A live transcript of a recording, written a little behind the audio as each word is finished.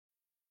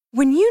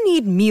When you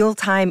need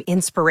mealtime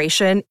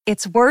inspiration,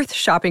 it's worth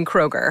shopping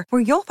Kroger,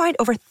 where you'll find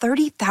over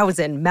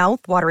 30,000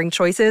 mouth-watering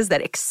choices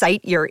that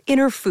excite your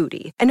inner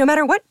foodie. And no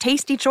matter what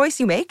tasty choice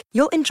you make,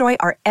 you'll enjoy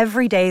our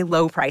everyday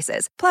low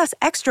prices, plus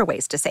extra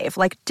ways to save,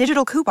 like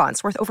digital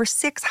coupons worth over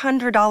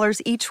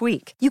 $600 each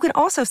week. You can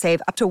also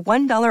save up to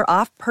 $1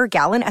 off per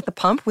gallon at the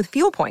pump with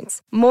fuel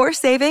points. More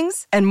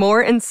savings and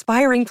more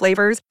inspiring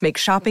flavors make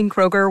shopping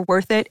Kroger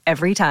worth it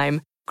every time.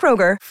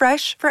 Kroger,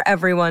 fresh for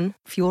everyone.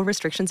 Fuel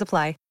restrictions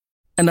apply.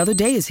 Another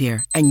day is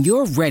here, and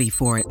you're ready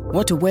for it.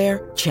 What to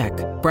wear? Check.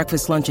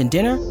 Breakfast, lunch, and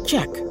dinner?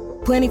 Check.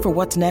 Planning for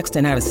what's next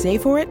and how to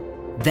save for it?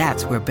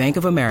 That's where Bank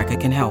of America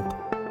can help.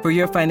 For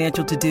your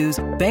financial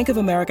to-dos, Bank of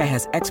America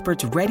has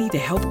experts ready to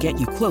help get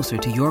you closer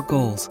to your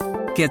goals.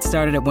 Get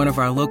started at one of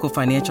our local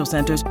financial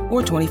centers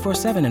or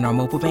 24/7 in our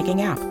mobile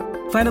banking app.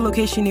 Find a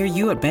location near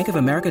you at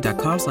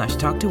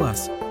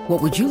bankofamerica.com/talktous.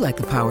 What would you like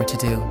the power to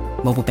do?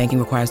 Mobile banking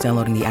requires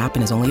downloading the app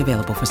and is only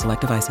available for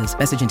select devices.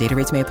 Message and data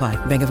rates may apply.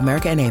 Bank of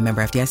America N.A.,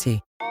 member FDIC.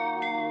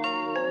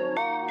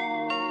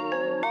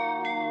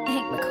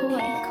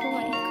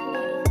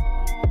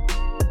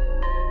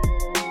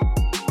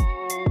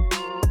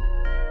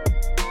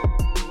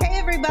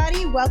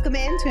 Welcome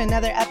in to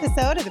another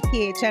episode of the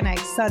PHNX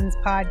Suns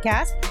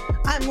podcast.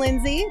 I'm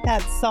Lindsay.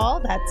 That's Saul.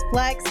 That's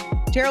Flex.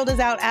 Gerald is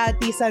out at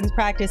the Suns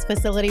practice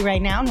facility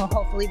right now and will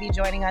hopefully be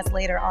joining us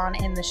later on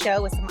in the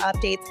show with some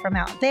updates from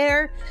out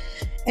there.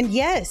 And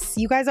yes,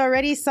 you guys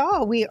already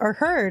saw or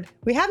heard,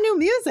 we have new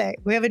music.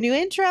 We have a new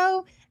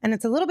intro and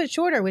it's a little bit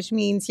shorter, which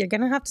means you're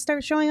going to have to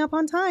start showing up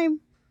on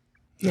time.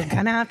 You're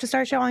going to have to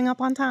start showing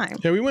up on time.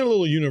 Yeah, we went a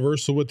little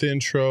universal with the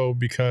intro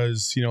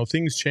because,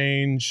 things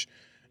change.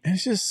 And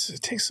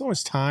it takes so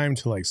much time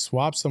to like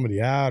swap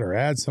somebody out or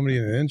add somebody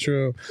in the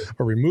intro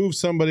or remove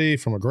somebody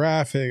from a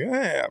graphic.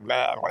 Blah,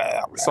 blah,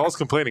 blah. Saul's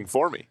complaining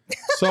for me.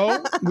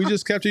 So we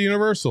just kept it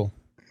universal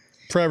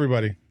for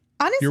everybody.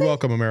 Honestly, you're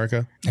welcome,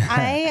 America.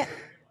 I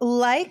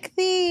like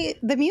the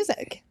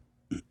music.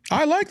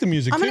 I like the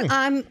music too.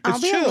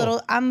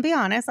 I'll be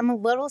honest. I'm a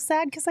little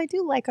sad because I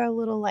do like our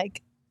little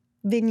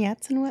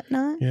vignettes and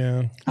whatnot.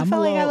 Yeah. I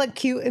felt like I looked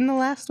cute in the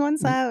last one,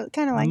 so I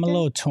kind of liked it. I'm a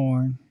little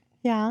torn.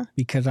 Yeah,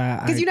 because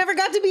you never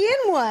got to be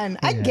in one.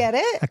 Yeah. I get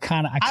it.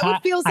 I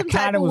would feel some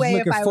type of way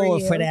if I were you. I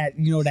was looking forward for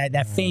that,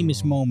 that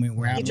famous moment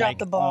where I'm dropped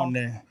the ball.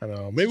 I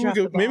know.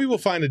 Maybe we'll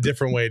find a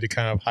different way to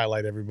kind of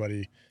highlight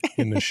everybody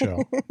in the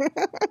show.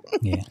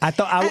 Yeah, I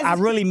thought I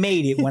really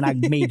made it when I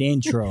made the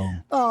intro.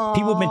 Aww.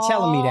 People have been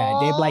telling me that.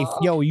 They're like,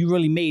 "Yo, you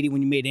really made it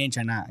when you made the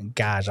intro." Now,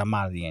 guys, I'm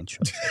out of the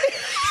intro.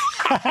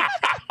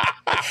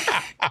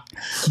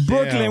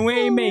 Brooklyn, we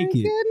ain't make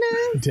it.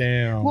 Goodness.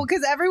 Damn. Well,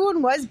 because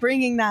everyone was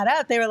bringing that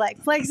up. They were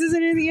like, Flex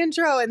isn't in the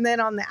intro. And then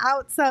on the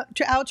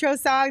outro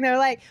song, they were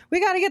like, we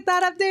got to get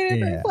that updated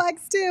for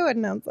Flex too.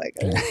 And I was like,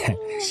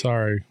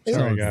 Sorry,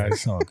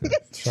 guys.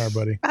 Sorry,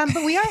 buddy.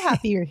 But we are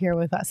happy you're here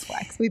with us,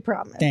 Flex. We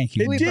promise. Thank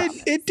you.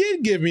 It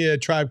did give me a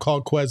Tribe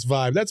Called Quest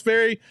vibe. That's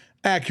very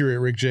accurate,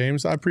 Rick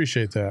James. I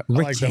appreciate that. I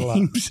like that a lot.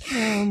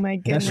 Oh, my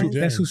goodness.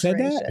 That's who said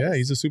that? Yeah,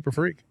 he's a super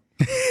freak.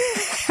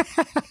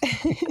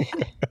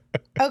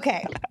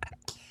 Okay.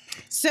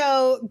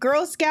 So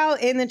Girl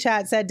Scout in the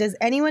chat said, does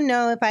anyone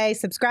know if I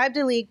subscribe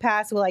to League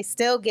Pass, will I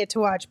still get to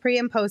watch pre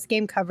and post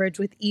game coverage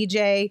with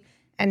EJ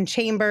and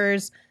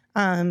Chambers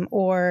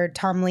or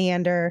Tom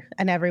Leander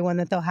and everyone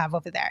that they'll have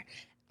over there?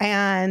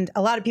 And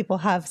a lot of people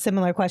have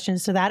similar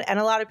questions to that. And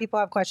a lot of people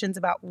have questions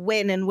about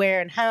when and where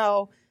and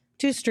how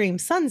to stream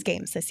Suns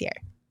games this year.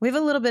 We have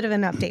a little bit of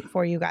an update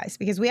for you guys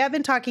because we have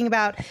been talking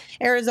about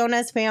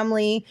Arizona's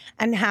family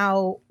and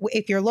how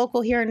if you're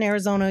local here in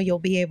Arizona, you'll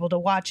be able to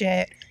watch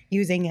it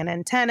using an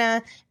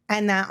antenna,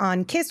 and that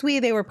on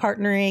KissWe, they were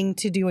partnering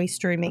to do a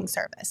streaming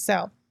service.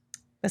 So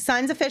the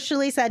Suns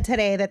officially said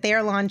today that they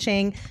are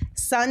launching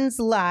Suns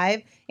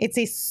Live. It's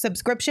a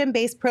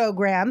subscription-based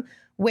program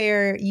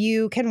where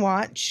you can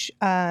watch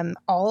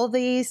all of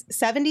these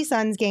 70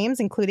 Suns games,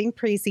 including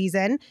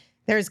preseason.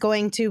 There's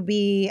going to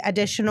be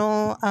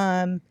additional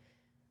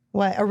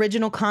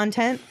original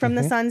content from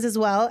the Suns as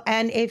well.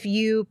 And if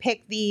you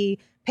pick the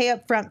pay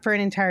up front for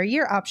an entire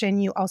year option,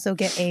 you also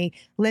get a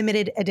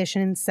limited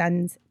edition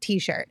Suns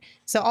t-shirt.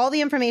 So all the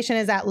information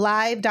is at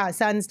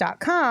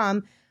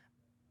live.suns.com,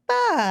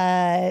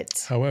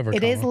 but however,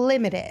 it is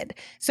limited.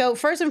 So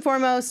first and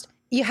foremost,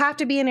 you have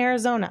to be in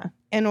Arizona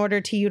in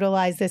order to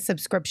utilize this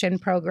subscription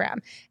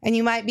program. And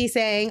you might be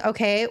saying,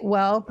 okay,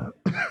 well,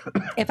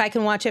 if I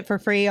can watch it for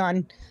free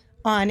on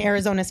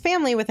Arizona's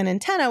family with an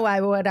antenna,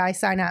 why would I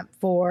sign up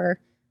for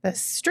the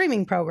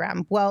streaming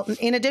program? Well,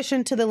 in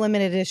addition to the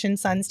limited edition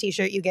Suns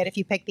t-shirt you get if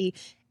you pick the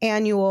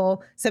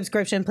annual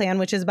subscription plan,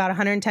 which is about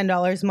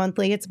 $110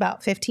 monthly, it's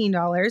about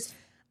 $15.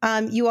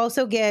 You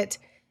also get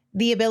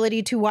the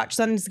ability to watch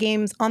Suns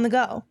games on the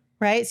go,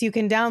 right? So you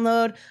can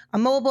download a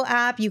mobile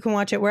app. You can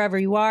watch it wherever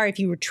you are. If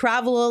you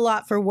travel a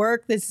lot for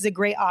work, this is a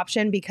great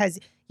option because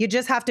you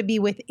just have to be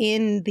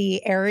within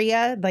the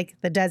area, like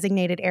the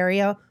designated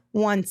area,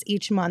 once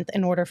each month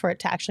in order for it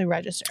to actually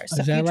register. So Is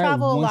if that you right?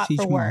 travel a Once lot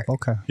each for work,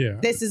 month. Okay. Yeah.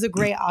 this is a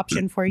great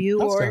option for you.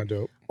 That's kind of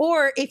dope.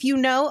 Or if you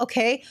know,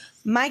 okay,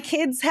 my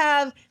kids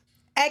have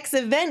X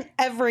event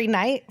every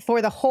night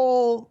for the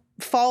whole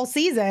fall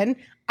season,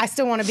 I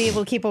still want to be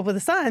able to keep up with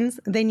the Suns,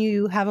 then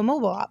you have a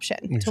mobile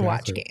option to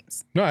watch Exactly.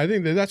 games. No, I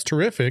think that's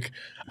terrific.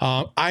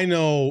 I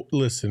know.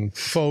 Listen,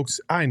 folks,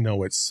 I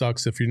know it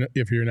sucks if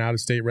you're an out of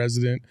state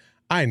resident.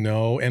 I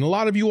know, and a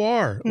lot of you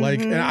are.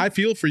 Like, and I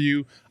feel for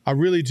you. I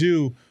really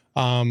do.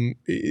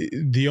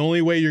 The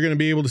only way you're going to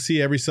be able to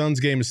see every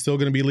Suns game is still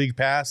going to be League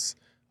Pass.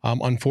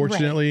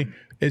 Unfortunately,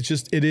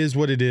 it is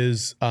what it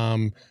is.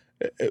 The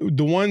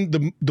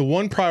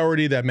one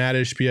priority that Matt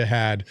Ishbia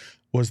had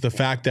was the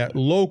fact that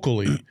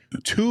locally,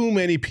 too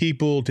many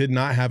people did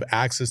not have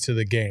access to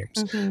the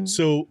games.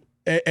 So,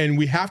 and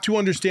we have to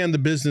understand the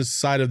business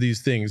side of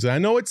these things. And I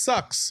know it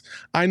sucks.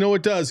 I know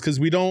it does, because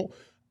we don't.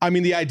 I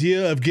mean, the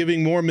idea of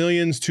giving more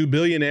millions to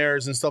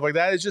billionaires and stuff like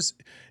that is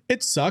just,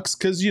 it sucks,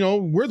 because,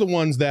 we're the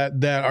ones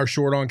that are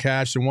short on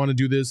cash and want to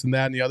do this and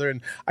that and the other.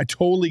 And I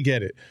totally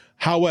get it.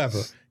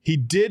 However, he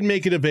did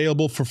make it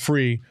available for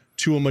free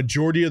to a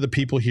majority of the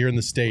people here in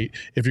the state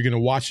if you're going to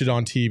watch it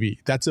on TV.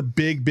 That's a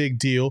big, big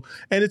deal.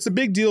 And it's a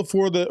big deal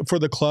for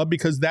the club,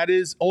 because that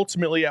is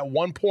ultimately at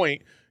one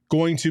point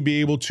going to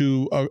be able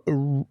to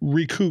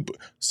recoup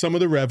some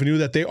of the revenue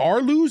that they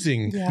are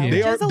losing. Yeah,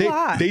 They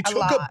which is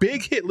took a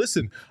big hit.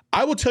 Listen,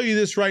 I will tell you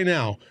this right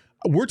now.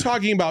 We're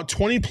talking about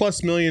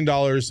 $20+ million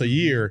a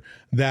year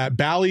that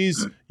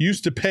Bally's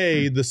used to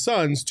pay the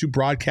Suns to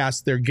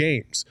broadcast their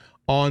games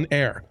on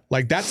air.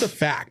 Like, that's a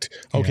fact.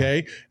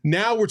 Okay.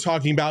 Now we're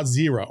talking about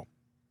zero.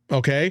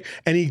 Okay.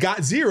 And he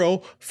got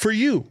zero for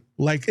you.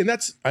 Like, and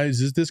that's,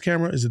 is this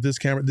camera? Is it this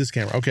camera? This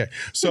camera. Okay.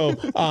 So,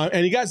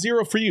 and he got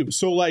zero for you.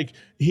 So, like,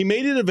 he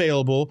made it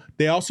available.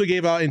 They also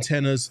gave out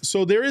antennas.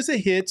 So there is a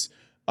hit.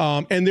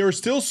 And there are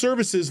still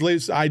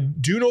services. I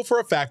do know for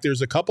a fact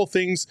there's a couple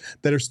things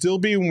that are still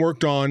being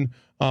worked on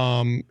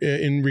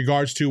in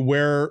regards to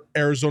where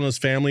Arizona's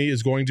family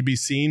is going to be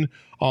seen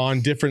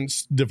on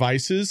different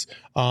devices.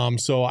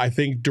 So I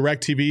think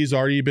DirecTV has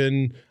already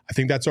been, I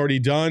think that's already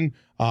done.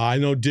 I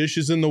know Dish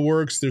is in the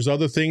works. There's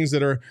other things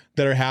that are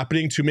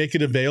happening to make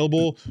it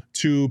available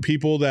to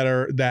people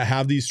that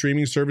have these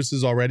streaming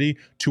services already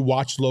to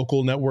watch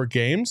local network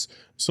games.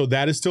 So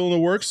that is still in the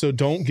works. So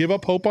don't give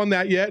up hope on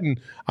that yet.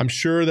 And I'm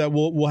sure that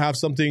we'll have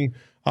something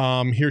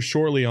here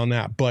shortly on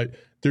that. But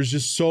there's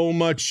just so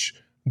much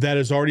that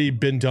has already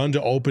been done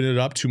to open it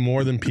up to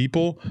more than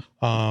people.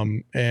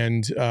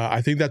 And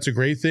I think that's a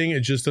great thing.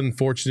 It's just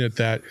unfortunate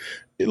that,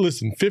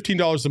 listen,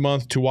 $15 a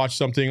month to watch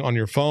something on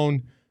your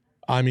phone.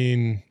 I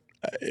mean,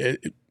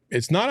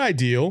 it's not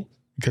ideal,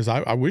 because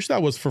I wish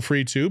that was for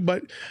free too,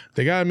 but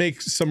they got to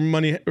make some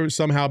money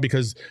somehow,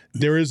 because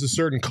there is a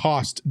certain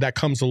cost that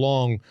comes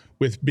along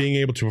with being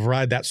able to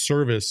provide that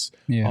service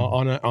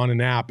on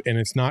an app, and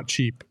it's not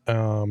cheap.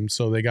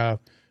 So they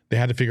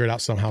had to figure it out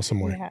somehow, some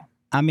way. Yeah.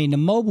 I mean, the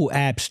mobile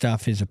app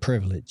stuff is a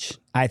privilege,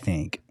 I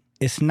think.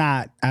 It's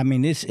not, I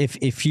mean, it's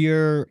if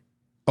you're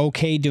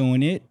okay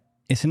doing it,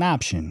 it's an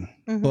option.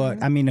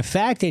 But I mean, the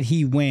fact that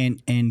he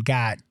went and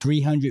got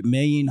 300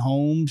 million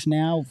homes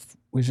now,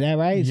 was that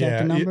right? Is that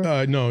the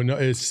number? No,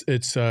 it's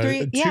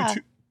yeah.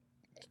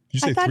 You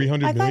say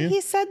 300 I million? thought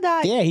he said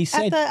that. Yeah, he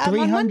said on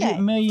 300 Monday.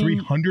 million.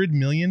 300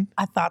 million?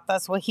 I thought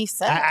that's what he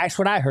said. That's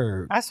what I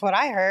heard. That's what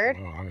I heard.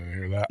 Oh, I didn't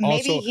hear that.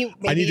 Maybe Also,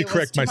 I need to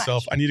correct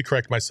myself. I need to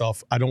correct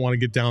myself. I don't want to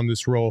get down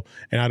this road,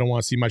 and I don't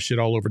want to see my shit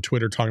all over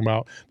Twitter talking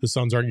about the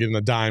Suns aren't getting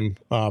a dime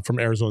from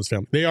Arizona's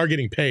family. They are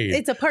getting paid.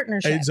 It's a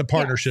partnership. It's a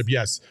partnership,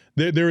 yes.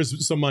 There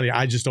is some money.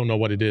 I just don't know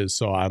what it is,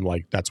 so I'm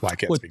like, that's why I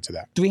can't speak to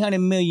that. 300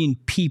 million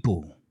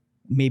people.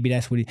 Maybe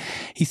that's what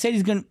he said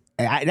he's going to.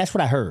 That's what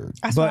I heard.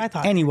 That's but what I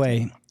thought.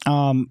 Anyway,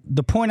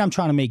 the point I'm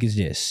trying to make is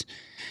this.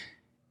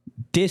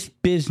 This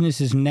business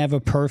is never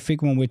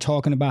perfect when we're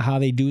talking about how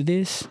they do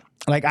this.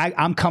 Like,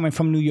 I'm coming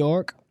from New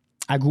York.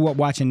 I grew up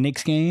watching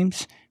Knicks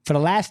games. For the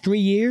last 3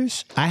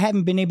 years, I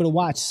haven't been able to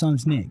watch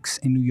Suns Knicks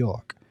in New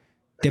York.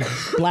 They're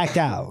blacked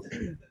out.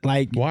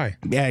 Like, Why?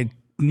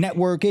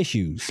 Network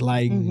issues,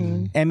 like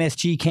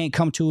MSG can't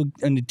come to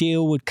a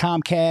deal with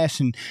Comcast,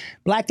 and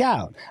blacked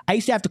out. I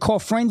used to have to call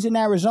friends in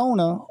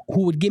Arizona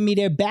who would give me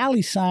their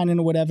Bally signing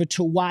or whatever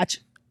to watch.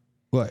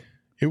 What?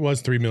 It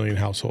was 3 million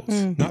households,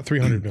 not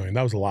 300 million.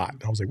 That was a lot.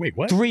 I was like, wait,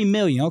 what? 3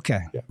 million.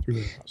 Okay. Yeah, 3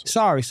 million households.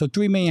 Sorry. So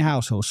 3 million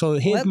households. So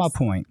here's my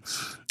point.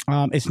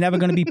 It's never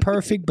going to be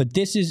perfect, but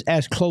this is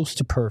as close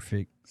to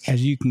perfect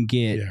as you can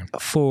get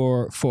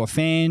for a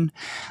fan.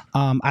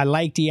 I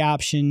like the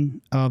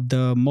option of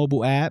the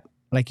mobile app.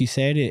 Like you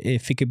said,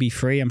 if it could be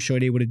free, I'm sure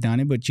they would have done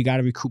it. But you got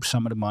to recoup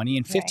some of the money,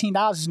 and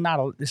 $15 is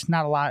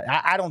not a lot.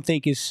 I don't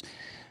think it's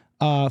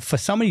for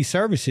some of these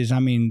services. I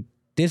mean,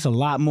 there's a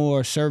lot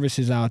more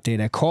services out there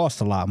that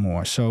cost a lot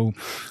more. So,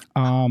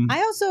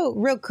 I also,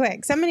 real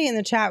quick, somebody in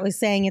the chat was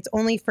saying it's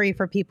only free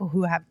for people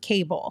who have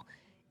cable.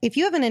 If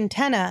you have an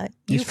antenna,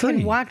 you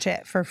can watch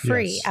it for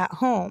free at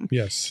home.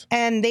 Yes.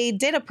 And they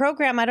did a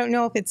program. I don't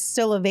know if it's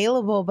still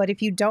available, but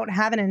if you don't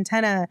have an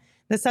antenna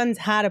the Suns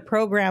had a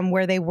program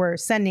where they were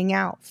sending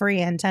out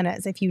free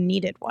antennas if you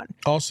needed one.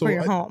 Also, for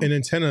your home. An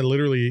antenna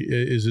literally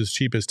is as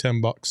cheap as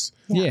 $10.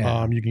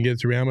 Yeah. You can get it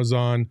through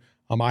Amazon.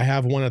 I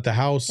have one at the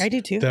house. I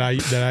do too. That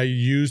I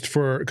used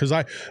because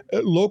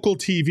local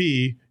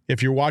TV,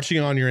 if you're watching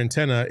on your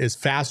antenna, is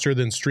faster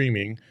than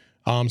streaming.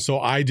 So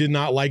I did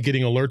not like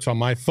getting alerts on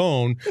my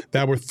phone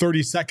that were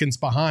 30 seconds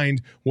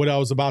behind what I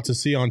was about to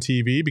see on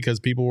TV because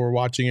people were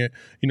watching it,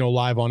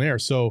 live on air.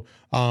 So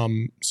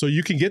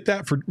you can get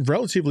that for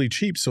relatively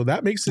cheap. So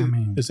that makes it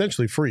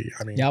essentially free.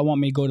 I mean, y'all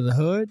want me to go to the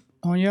hood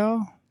on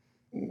y'all?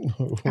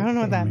 I don't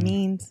know what that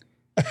means.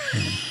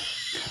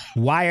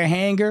 Wire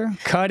hanger,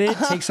 cut it,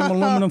 take some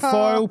aluminum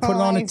foil, put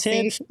it on the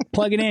tips,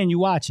 plug it in, you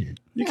watch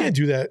it. You can't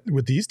do that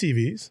with these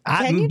TVs.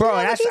 I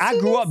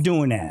grew up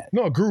doing that.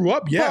 No, grew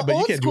up, yeah, but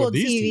you can't do it with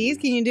these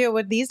TVs. Can you do it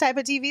with these type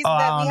of TVs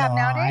that we have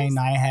nowadays?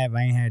 I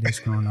ain't had this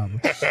growing up.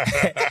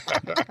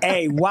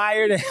 Hey,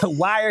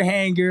 wire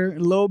hanger, a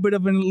little bit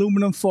of an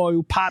aluminum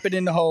foil, pop it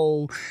in the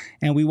hole,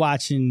 and we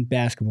watching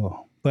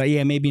basketball. But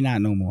yeah, maybe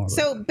not no more.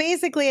 So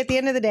basically, at the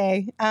end of the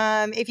day,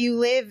 if you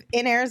live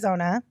in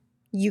Arizona,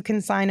 you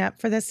can sign up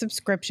for the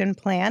subscription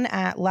plan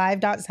at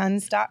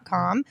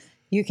live.suns.com.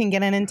 You can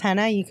get an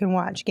antenna. You can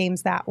watch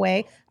games that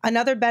way.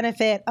 Another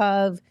benefit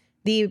of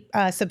the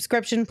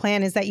subscription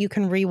plan is that you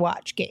can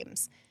rewatch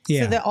games.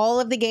 Yeah. So that all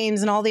of the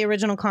games and all the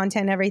original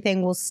content and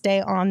everything will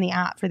stay on the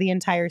app for the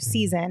entire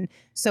season.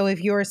 So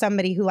if you're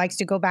somebody who likes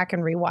to go back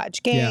and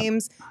rewatch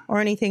games or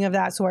anything of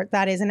that sort,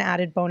 that is an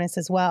added bonus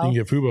as well.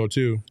 You can get Fubo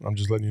too. I'm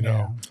just letting you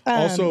know.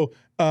 Also,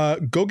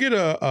 go get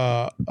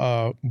a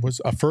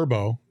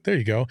Furbo. There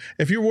you go.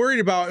 If you're worried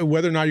about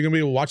whether or not you're going to be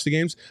able to watch the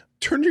games,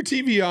 turn your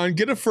TV on,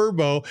 get a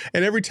Furbo,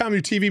 and every time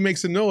your TV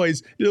makes a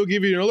noise, it'll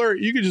give you an alert.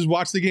 You can just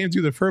watch the game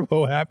through the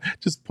Furbo app.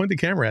 Just point the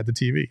camera at the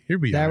TV. You'll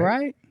be all right.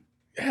 Right?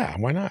 Yeah,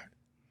 why not?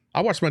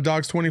 I watch my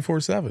dogs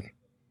 24/7.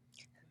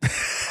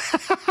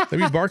 They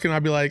be barking.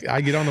 I'd be like,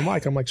 I get on the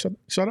mic. I'm like,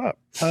 shut up.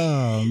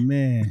 Oh,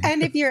 man.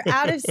 And if you're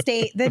out of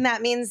state, then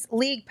that means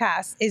League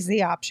Pass is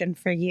the option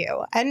for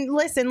you. And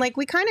listen,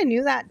 we kind of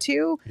knew that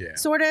too,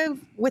 sort of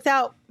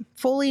without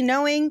fully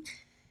knowing.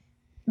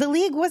 The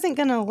league wasn't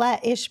going to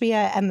let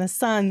Ishbia and the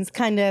Suns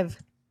kind of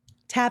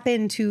tap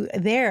into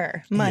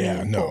their money.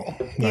 Yeah, no.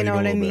 You know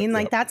what I mean?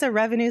 That's a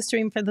revenue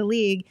stream for the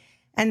league.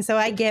 And so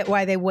I get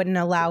why they wouldn't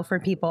allow for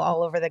people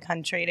all over the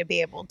country to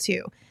be able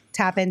to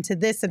tap into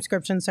this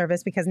subscription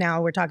service, because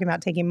now we're talking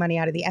about taking money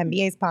out of the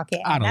NBA's pocket.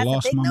 I'd have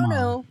lost my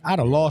mind. I'd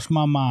have lost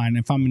my mind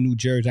if I'm in New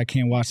Jersey. I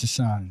can't watch the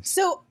Suns.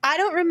 So I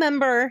don't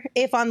remember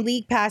if on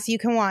League Pass you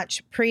can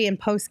watch pre and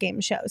post game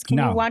shows. Can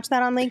you watch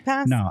that on League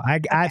Pass? No,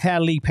 I've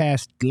had League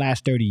Pass the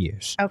last 30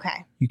 years.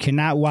 Okay. You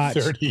cannot watch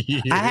 30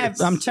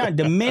 years. I'm telling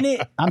you,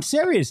 I'm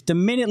serious. The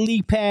minute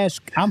League Pass,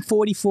 I'm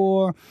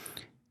 44.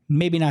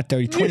 Maybe not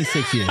 30,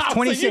 26 years.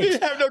 26. You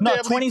didn't have no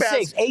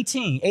 26.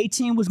 18.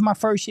 18 was my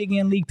first year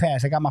getting League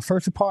Pass. I got my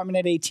first apartment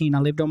at 18. I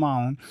lived on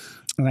my own.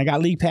 And I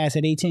got League Pass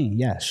at 18.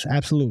 Yes,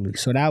 absolutely.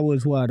 So that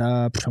was what?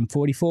 I'm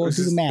 44.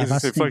 Do the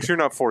math. Flex, you're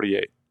not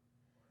 48.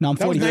 No, I'm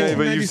 44. Yeah,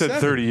 but you said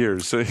 30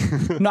 years. So.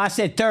 No, I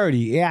said 30.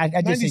 Yeah,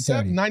 I did say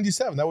 30.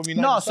 97. That would be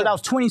 97. No, so that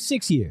was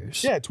 26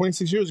 years. Yeah,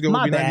 26 years ago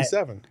would be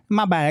 97.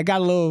 My bad. I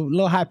got a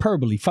little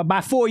hyperbole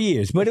by 4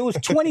 years, but it was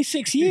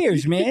 26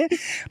 years, man.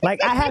 I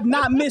have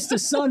not missed a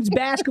Suns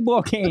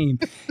basketball game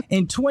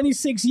in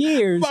 26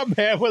 years. My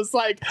man was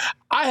like,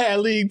 I had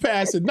League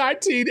Pass in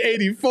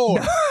 1984.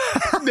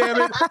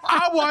 Damn it.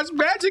 I watched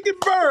Magic and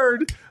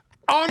Bird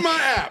on my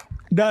app.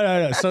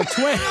 No. So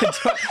 20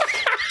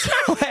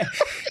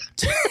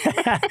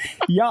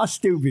 y'all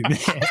stupid,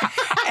 man.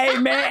 Hey,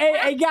 man.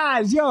 Hey,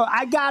 guys. Yo,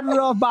 I got it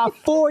off by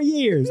 4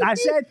 years. I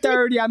said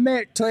 30. I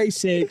meant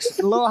 26.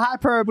 A little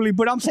hyperbole,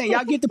 but I'm saying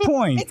y'all get the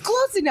point. It's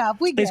close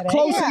enough. We get it. It's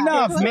close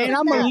enough, man.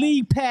 I'm a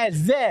League Pass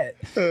vet.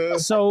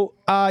 So,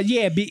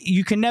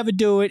 you can never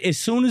do it. As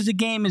soon as the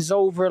game is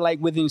over,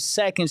 within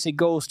seconds, it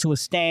goes to a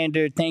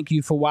standard thank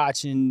you for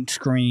watching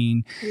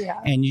screen.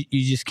 Yeah. And you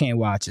just can't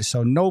watch it.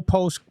 So, no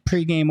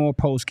pregame or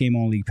postgame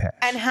on League Pass.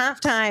 And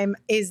halftime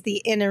is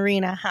the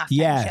in-arena halftime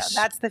show.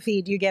 That's the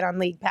feed you get on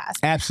League Pass.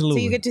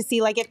 Absolutely. So you get to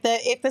see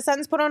if the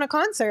Suns put on a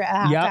concert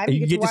at halftime,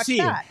 you get to watch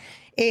that.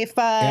 If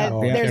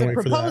there's a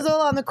proposal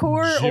on the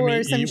court Jimmy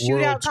or some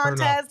shootout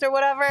contest or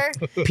whatever.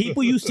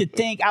 People used to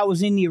think I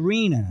was in the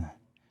arena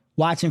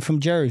watching from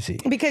Jersey.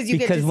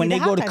 Because when they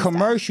go to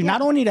commercial,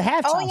 not only the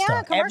halftime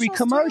stuff, every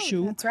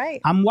commercial, that's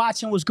right. I'm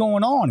watching what's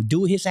going on.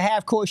 Dude hits a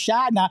half-court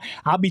shot. Now,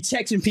 I'll be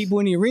texting people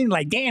in the arena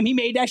like, damn, he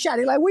made that shot.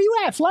 They're like, where you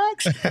at,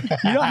 Flex?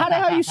 How the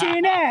hell you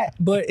seeing that?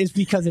 But it's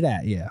because of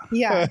that, yeah.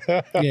 Yeah.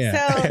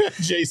 Yeah. So,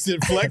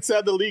 Jason Flex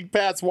had the League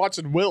Pass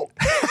watching Wilt.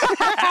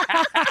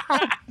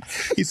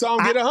 He saw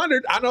him get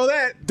 100. I know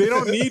that. They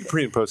don't need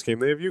pre and post game.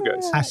 They have you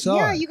guys. I saw.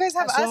 Yeah, you guys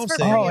have That's us for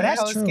saying. pre and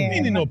post game.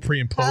 You need no pre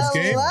and post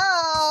game.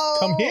 Hello.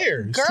 Come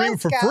here. Girl Stream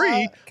for Scout.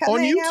 free Come on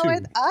hang YouTube. Out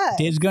with us.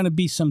 There's going to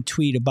be some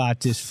tweet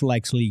about this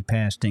Flex League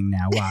Pass thing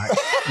now. Watch.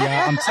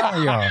 Yeah, I'm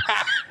telling y'all.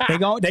 They're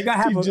gonna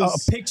have a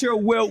picture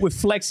of Wilt with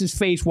Flex's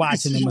face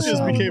watching him.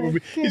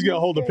 He's gonna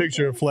hold a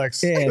picture of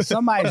Flex. Yeah,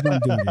 somebody's gonna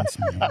do this,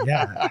 man.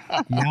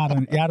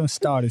 Y'all done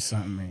started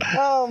something, man.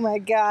 Oh my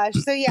gosh.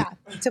 So yeah,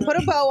 to put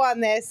a bow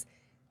on this,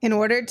 in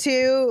order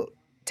to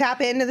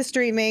tap into the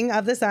streaming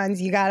of the Suns,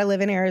 you got to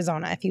live in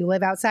Arizona. If you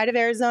live outside of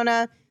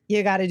Arizona,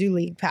 you got to do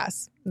League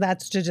Pass.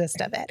 That's the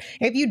gist of it.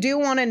 If you do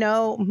want to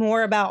know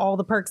more about all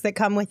the perks that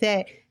come with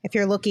it, if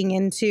you're looking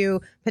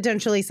into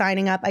potentially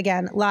signing up,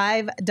 again,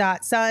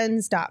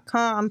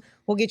 live.suns.com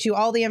will get you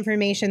all the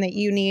information that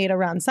you need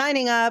around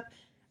signing up.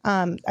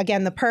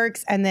 Again, the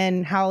perks, and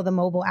then how the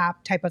mobile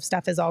app type of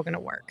stuff is all going to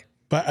work.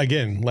 But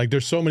again, like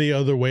there's so many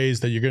other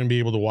ways that you're going to be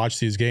able to watch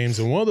these games.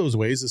 And one of those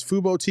ways is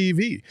Fubo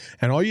TV.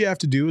 And all you have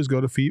to do is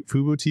go to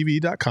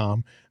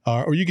FuboTV.com,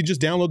 or you can just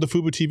download the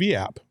Fubo TV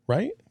app,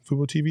 right?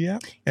 Fubo TV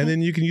app. And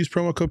then you can use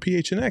promo code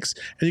PHNX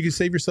and you can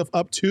save yourself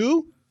up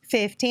to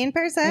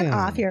 15%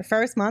 off your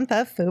first month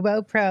of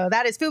Fubo Pro.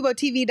 That is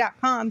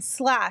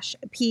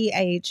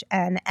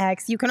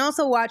FuboTV.com/PHNX. You can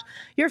also watch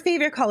your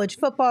favorite college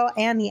football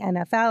and the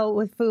NFL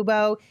with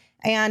Fubo.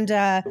 And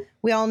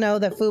we all know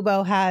that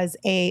Fubo has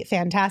a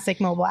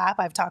fantastic mobile app.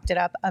 I've talked it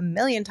up a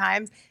million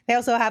times. They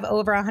also have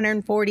over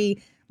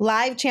 140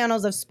 live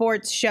channels of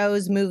sports,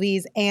 shows,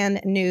 movies, and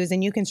news.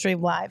 And you can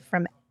stream live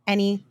from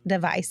any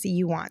device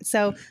you want.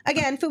 So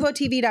again,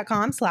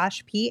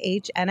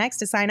 FuboTV.com/PHNX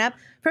to sign up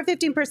for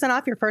 15%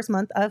 off your first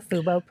month of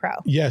Fubo Pro.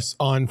 Yes,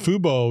 on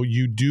Fubo,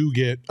 you do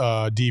get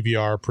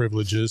DVR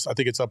privileges. I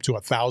think it's up to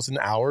 1,000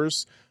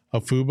 hours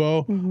of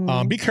Fubo.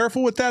 Be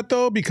careful with that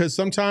though, because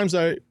sometimes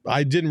I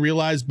didn't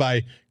realize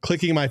by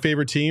clicking my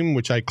favorite team,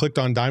 which I clicked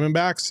on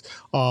Diamondbacks,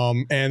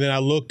 and then I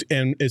looked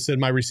and it said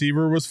my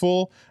receiver was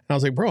full. And I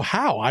was like, bro,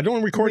 how? I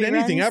don't record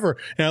anything ever.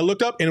 And I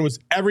looked up and it was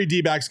every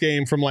D-backs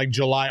game from like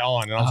July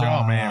on. And I was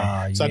like, oh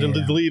man. So I had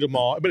to delete them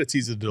all, but it's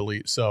easy to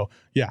delete. So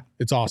yeah,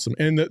 it's awesome.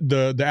 And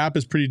the app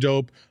is pretty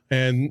dope.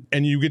 And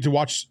you get to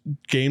watch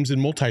games in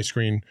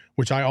multi-screen,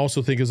 which I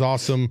also think is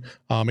awesome.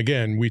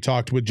 Again, we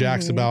talked with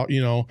Jax about,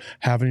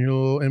 having your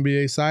little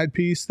NBA side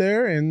piece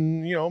there.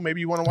 And, maybe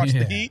you want to watch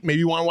the Heat. Maybe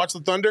you want to watch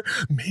the Thunder.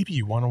 Maybe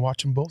you want to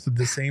watch them both at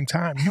the same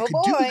time. You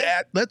can do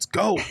that. Let's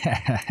go.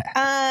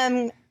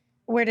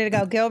 Where did it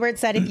go? Gilbert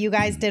said if you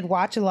guys did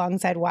watch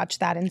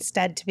that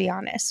instead, to be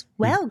honest.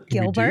 Well,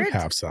 Gilbert. We do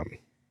have some.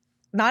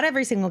 Not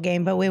every single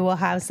game, but we will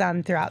have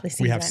some throughout the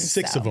season. We have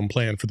 6 of them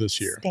planned for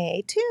this year.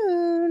 Stay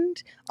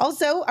tuned.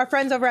 Also, our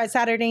friends over at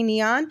Saturday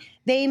Neon,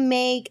 they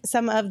make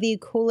some of the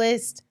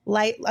coolest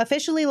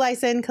officially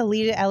licensed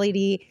collegiate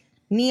LED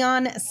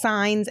neon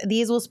signs.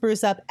 These will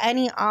spruce up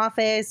any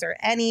office or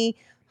any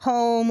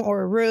home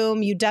or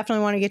room. You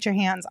definitely want to get your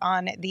hands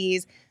on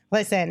these.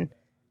 Listen,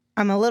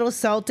 I'm a little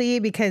salty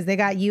because they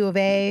got U of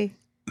A,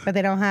 but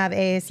they don't have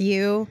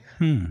ASU,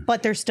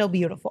 but they're still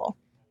beautiful.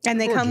 And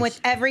they come with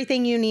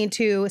everything you need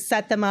to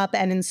set them up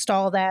and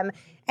install them.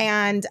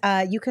 And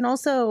you can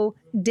also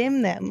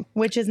dim them,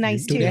 which is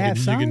nice too. You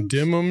can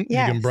dim them.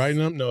 Yes. You can brighten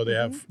them. No, they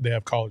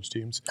have college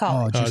teams.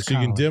 Oh, so you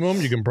can dim them.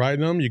 You can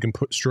brighten them. You can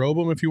strobe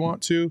them if you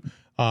want to.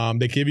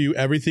 They give you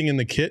everything in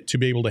the kit to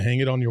be able to hang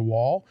it on your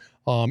wall.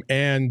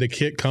 And the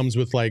kit comes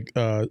with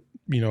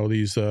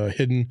these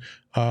hidden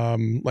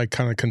like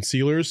kind of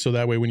concealers. So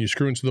that way when you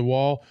screw into the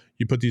wall,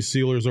 you put these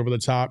sealers over the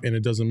top and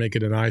it doesn't make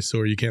it an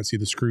eyesore. You can't see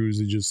the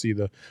screws. You just see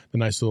the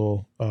nice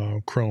little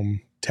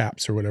chrome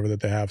taps or whatever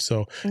that they have.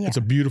 So it's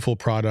a beautiful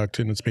product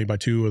and it's made by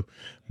 2 of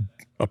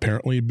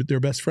apparently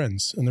their best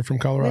friends and they're from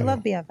Colorado. We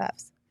love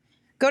BFFs.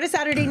 Go to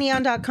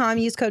SaturdayNeon.com,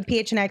 use code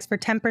PHNX for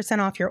 10%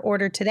 off your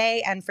order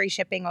today and free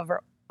shipping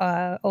for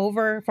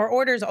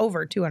orders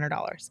over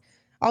 $200.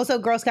 Also,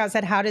 Girl Scout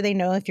said, how do they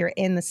know if you're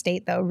in the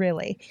state though?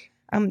 Really?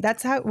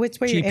 That's which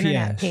way your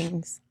internet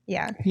pings.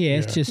 Yeah. Yeah,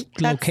 it's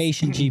just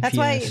location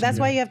GPS. That's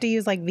why you have to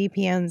use like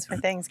VPNs for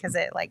things, because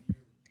it like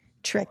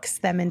tricks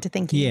them into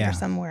thinking you're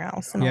somewhere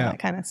else and all that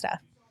kind of stuff.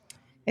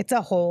 It's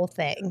a whole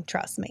thing,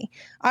 trust me.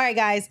 All right,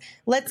 guys,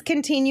 let's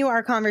continue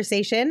our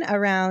conversation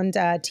around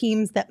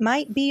teams that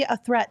might be a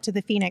threat to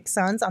the Phoenix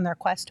Suns on their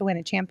quest to win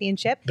a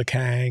championship. The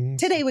Kangs.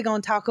 Today, we're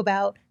going to talk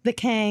about the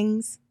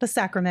Kangs, the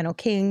Sacramento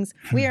Kings.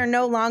 We are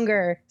no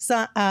longer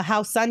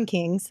House Sun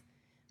Kings.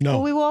 No.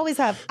 Well,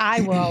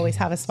 I will always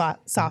have a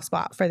soft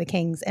spot for the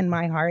Kings in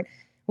my heart.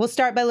 We'll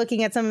start by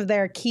looking at some of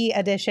their key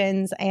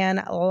additions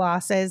and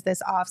losses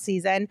this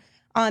offseason.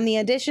 On the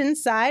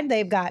additions side,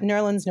 they've got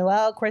Nerlens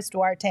Noel, Chris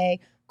Duarte,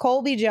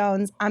 Colby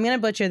Jones. I'm going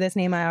to butcher this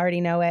name. I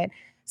already know it.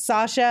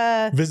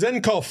 Sasha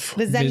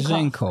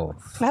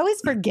Vezenkov. I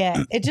always forget.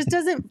 It just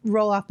doesn't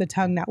roll off the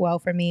tongue that well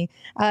for me.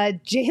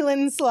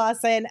 Jalen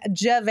Slauson,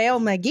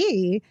 JaVale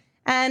McGee,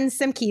 and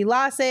Simke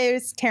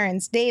Lasses,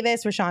 Terrence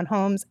Davis, Rashawn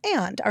Holmes,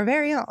 and our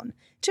very own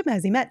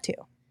Chimezie Metu.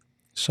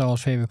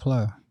 Saul's favorite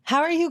player.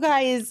 How are you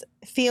guys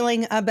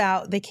feeling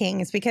about the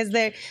Kings? Because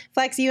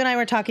Flex, you and I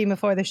were talking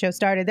before the show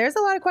started. There's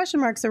a lot of question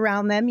marks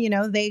around them.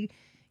 They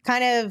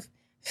kind of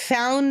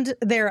found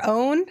their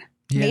own,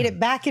 made it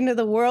back into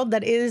the world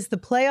that is the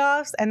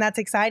playoffs, and that's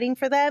exciting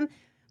for them.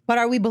 But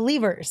are we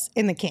believers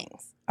in the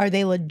Kings? Are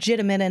they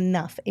legitimate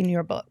enough in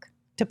your book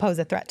to pose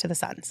a threat to the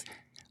Suns?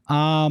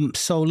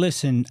 So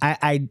listen,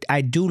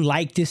 I do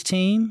like this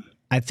team.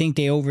 I think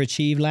they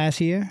overachieved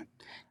last year.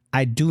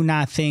 I do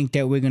not think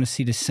that we're going to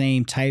see the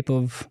same type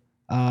of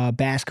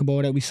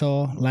basketball that we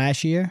saw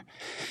last year.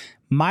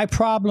 My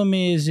problem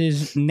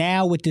is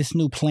now with this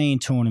new playing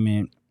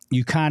tournament,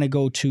 you kind of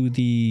go to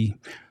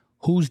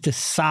who's the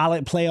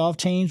solid playoff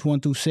teams, 1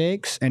 through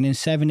 6, and then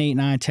 7, 8,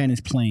 9, 10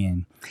 is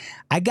playing.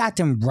 I got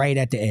them right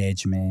at the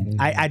edge, man.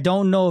 Mm-hmm. I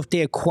don't know if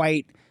they're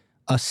quite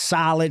a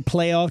solid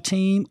playoff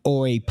team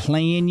or a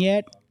play-in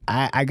yet.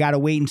 I got to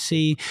wait and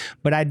see.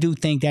 But I do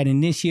think that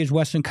in this year's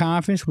Western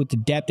Conference, with the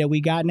depth that we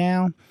got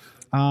now,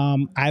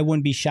 I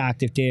wouldn't be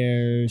shocked if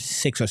they're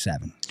 6 or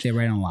 7. They're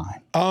right on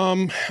line.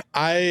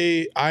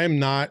 I am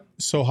not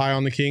so high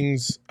on the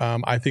Kings.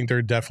 I think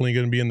they're definitely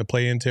going to be in the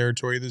play-in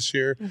territory this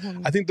year.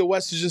 Mm-hmm. I think the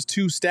West is just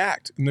too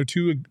stacked and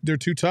they're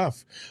too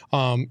tough.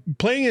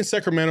 Playing in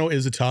Sacramento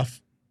is a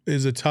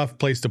tough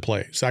place to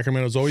play.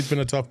 Sacramento's always been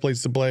a tough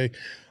place to play.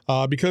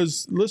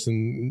 Because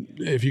listen,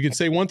 if you can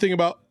say one thing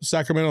about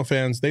Sacramento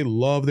fans, they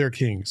love their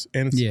Kings,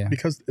 and it's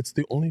because it's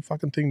the only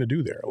fucking thing to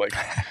do there. Like,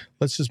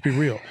 let's just be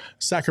real.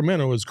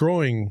 Sacramento is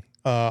growing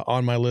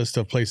on my list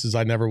of places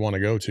I never want to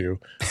go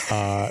to.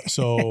 I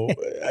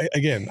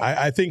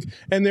think,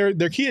 and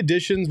their key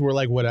additions were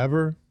like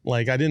whatever.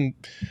 Like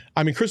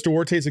Chris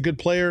Duarte's a good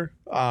player.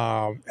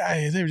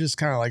 They were just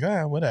kind of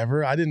like,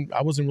 whatever. I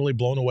wasn't really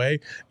blown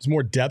away. It's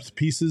more depth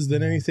pieces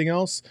than anything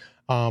else.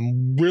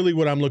 Really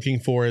what I'm looking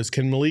for is,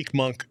 can Malik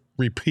Monk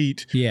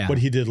repeat what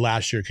he did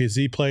last year? Because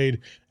he played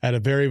at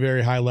a very,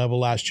 very high level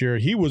last year.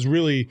 He was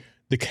really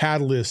the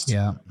catalyst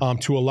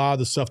to a lot of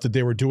the stuff that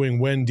they were doing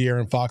when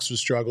De'Aaron Fox was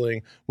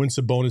struggling, when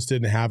Sabonis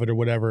didn't have it or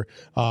whatever.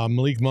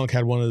 Malik Monk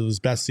had one of his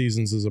best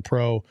seasons as a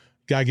pro.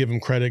 Gotta give him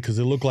credit because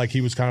it looked like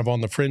he was kind of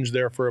on the fringe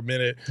there for a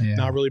minute,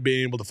 not really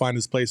being able to find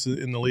his place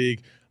in the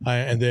league.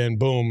 And then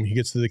boom, he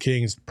gets to the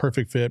Kings.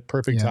 Perfect fit,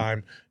 perfect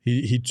time.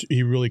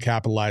 He really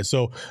capitalized.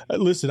 So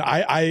listen,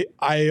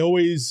 I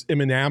always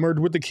am enamored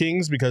with the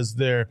Kings because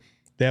they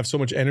have so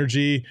much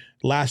energy.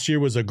 Last year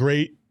was a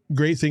great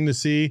thing to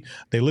see.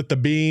 They lit the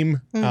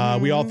beam.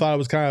 Mm-hmm. We all thought it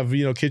was kind of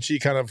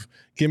kitschy, kind of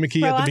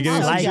gimmicky at the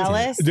beginning. I'm so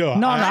jealous.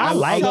 I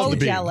love the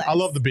beam. Jealous. I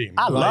love the beam.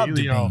 I love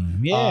the beam.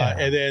 Yeah.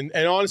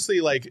 And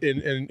honestly, like,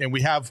 and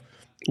we have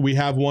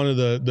one of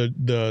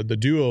the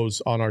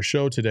duos on our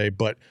show today,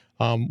 but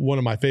one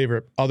of my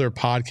favorite other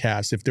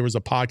podcasts, if there was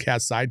a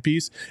podcast side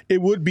piece,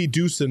 it would be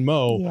Deuce and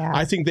Mo. Yeah.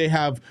 I think they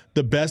have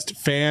the best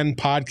fan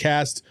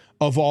podcast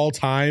of all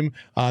time.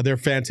 They're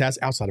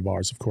fantastic, outside of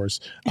ours, of course.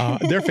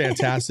 They're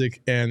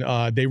fantastic,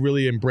 and they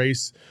really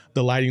embrace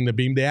the lighting the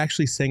beam. They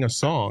actually sang a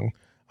song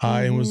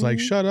and was like,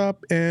 "Shut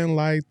up and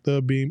light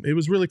the beam." It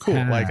was really cool.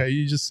 Like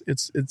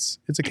it's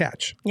a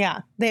catch.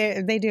 Yeah,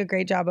 they do a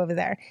great job over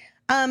there.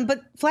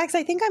 But Flex,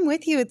 I think I'm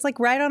with you. It's like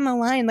right on the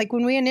line. Like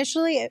when we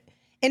initially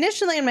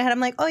in my head,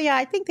 I'm like, oh yeah,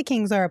 I think the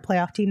Kings are a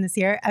playoff team this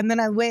year. And then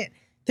I went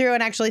through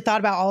and actually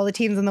thought about all the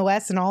teams in the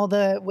West and all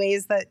the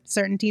ways that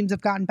certain teams have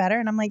gotten better,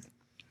 and I'm like,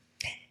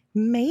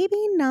 maybe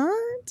not.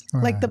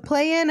 Right. Like the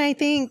play-in, I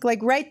think, like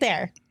right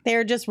there.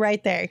 They're just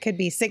right there. It could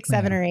be 6,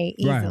 7, or 8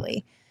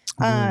 easily.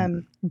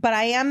 Right. But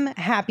I am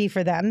happy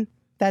for them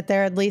that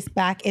they're at least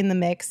back in the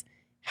mix,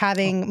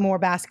 having more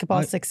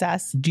basketball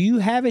success. Do you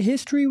have a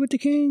history with the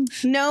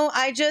Kings? No,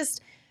 I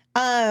just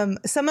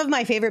some of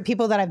my favorite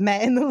people that I've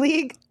met in the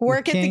league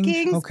work at the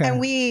Kings, and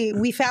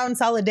we found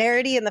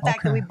solidarity in the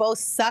fact that we both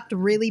sucked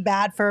really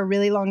bad for a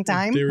really long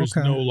time. There is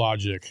no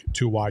logic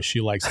to why she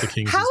likes the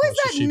Kings. How is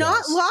that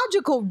not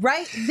logical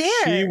right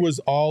there? She was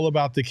all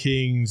about the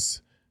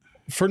Kings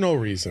for no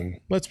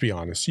reason. Let's be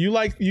honest. You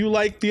like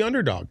the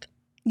underdog.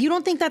 You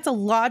don't think that's a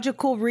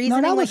logical reason?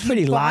 No, that was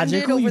pretty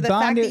logical. Over the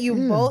fact that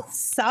you both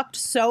sucked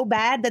so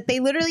bad that they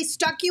literally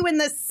stuck you in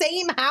the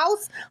same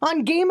house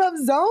on Game of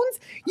Zones?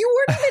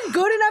 You weren't even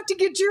good enough to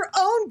get your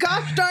own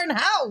gosh darn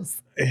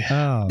house.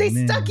 They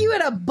stuck you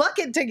in a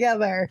bucket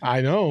together.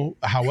 I know.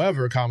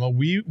 However,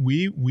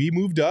 we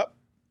moved up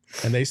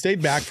and they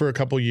stayed back for a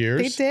couple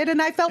years. They did,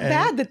 and I felt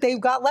bad that they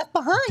got left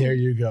behind. There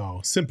you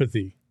go.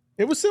 Sympathy.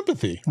 It was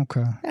sympathy.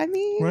 Okay. I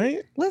mean,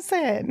 right?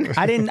 Listen.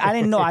 I didn't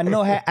know.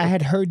 I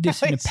had heard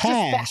this in the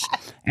past.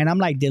 And I'm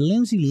like, did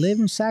Lindsay live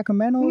in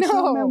Sacramento or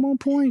something at one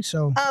point?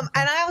 So and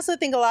I also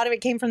think a lot of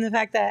it came from the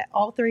fact that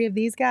all three of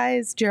these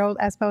guys, Gerald,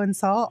 Espo, and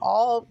Saul,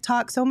 all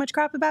talk so much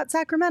crap about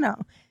Sacramento.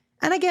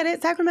 And I get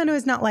it. Sacramento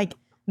is not like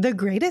the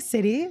greatest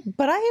city,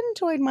 but I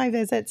enjoyed my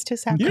visits to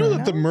Sacramento. You know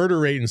that the murder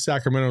rate in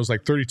Sacramento is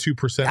like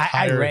 32%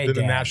 higher than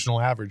the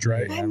national average,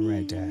 right? Yeah, I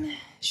read that.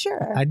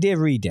 Sure. I did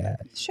read that.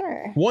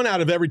 Sure. 1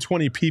 out of every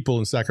 20 people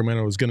in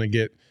Sacramento is going to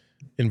get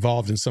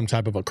involved in some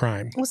type of a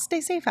crime. Well,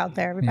 stay safe out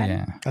there, everybody.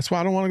 Yeah. That's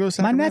why I don't want to go to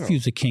Sacramento. My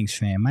nephew's a Kings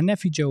fan. My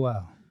nephew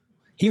Joel.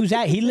 He was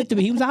out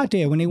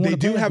there when they won. They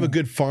do have a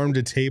good farm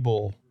to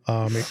table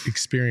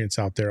experience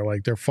out there.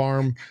 Like their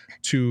farm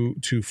to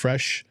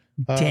fresh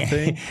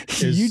thing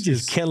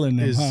killing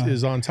them.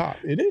 Is on top.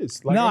 It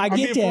is. Like, I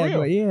get that,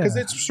 but because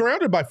it's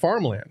surrounded by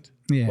farmland.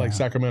 Yeah. like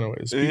Sacramento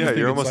is. People Yeah, think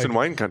you're it's almost like, in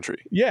wine country.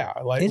 Yeah,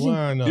 like Is it?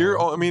 well,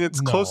 no. I mean,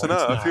 it's No, close it's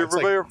enough. not. You're It's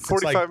like- about it's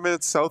 45 like-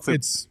 minutes south of.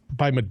 It's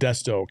by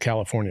Modesto,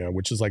 California,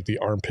 which is like the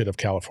armpit of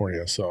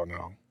California. So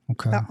no,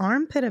 Okay. The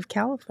armpit of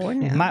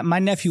California. My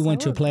nephew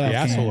went to a playoff the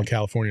asshole game. of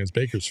California is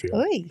Bakersfield.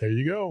 Oy. There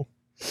you go.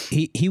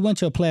 He went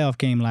to a playoff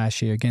game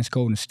last year against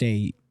Golden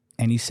State,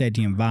 and he said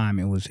the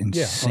environment was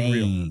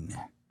insane.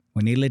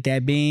 When they lit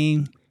that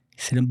beam,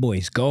 he said, them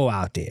boys go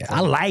out there.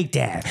 I like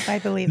that. I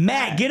believe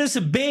Matt, that. get us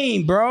a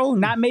beam, bro.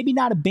 Maybe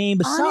not a beam,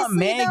 but something, Honestly,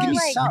 man. though, Give me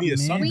like, something, We need a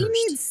man. sunburst. We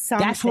need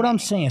something. That's what I'm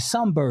saying.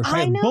 Sunburst. I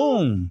Hey, know.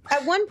 boom.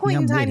 At one point Yeah,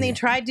 in I'm time, with they it.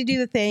 tried to do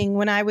the thing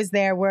when I was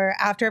there where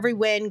after every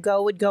win,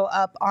 Go would go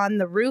up on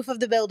the roof of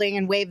the building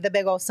and wave the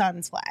big old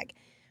Suns flag,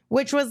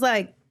 which was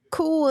like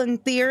cool in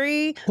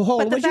theory. Well, hold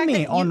but on, the what do you fact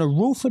mean? that On the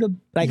roof of the,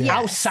 like Yes.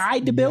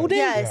 outside the building?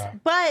 Yes, Yeah.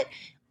 but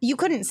you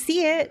couldn't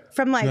see it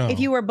from like No. if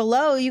you were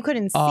below, you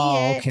couldn't see Oh,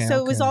 it. okay, So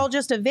it was okay. all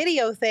just a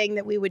video thing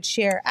that we would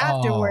share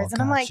afterwards.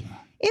 And I'm like, gotcha.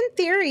 in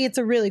theory, it's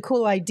a really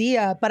cool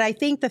idea, but I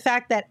think the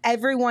fact that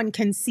everyone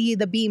can see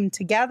the beam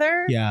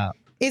together Yeah,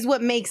 is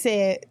what makes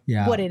it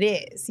Yeah. what it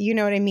is. You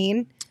know what I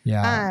mean?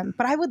 yeah.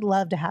 But I would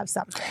love to have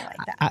something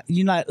like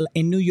that.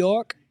 In New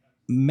York,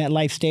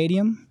 MetLife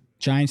Stadium,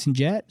 Giants and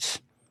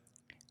Jets,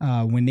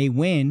 when they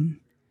win,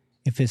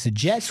 if it's a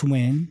Jets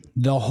win,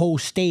 the whole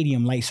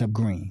stadium lights up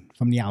green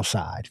from the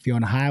outside. If you're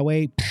on the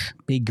highway,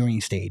 big green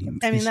stadium.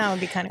 I mean, If it's- that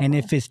would be kind of And cool.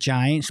 if it's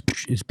Giants,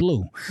 it's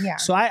blue. Yeah.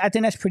 So I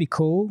think that's pretty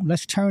cool.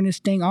 Let's turn this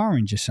thing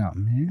orange or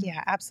something, man.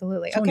 Yeah,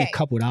 absolutely. It's only Okay. a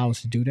couple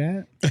 $dollars to do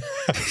that.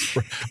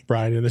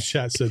 Brian in the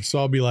chat said, so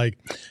I'll be like,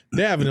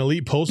 they have an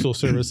elite postal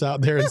service out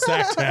there in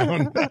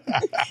Sacktown.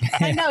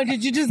 I know.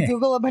 Did you just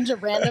Google a bunch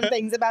of random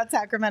things about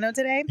Sacramento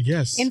today?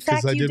 Yes, In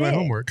fact, because I you did my did.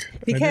 homework. I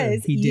did.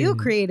 Because He you did.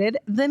 created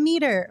the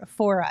meter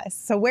for us.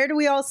 So where do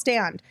we all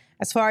stand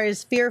as far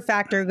as fear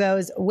factor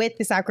goes with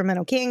the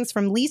Sacramento Kings?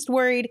 From least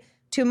worried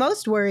to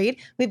most worried,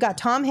 we've got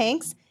Tom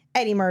Hanks,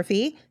 Eddie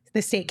Murphy,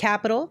 the state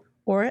capitol,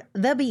 or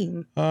the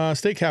beam.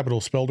 State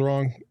capital spelled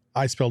wrong.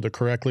 I spelled it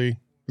correctly.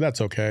 That's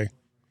okay.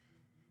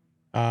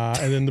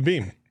 And then the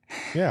beam.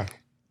 Yeah.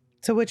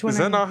 So which one? Is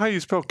are that you? not how you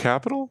spell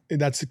capital?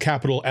 That's a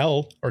capital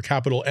L or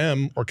capital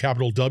M or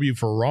capital W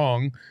for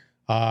wrong.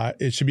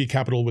 It should be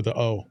capital with the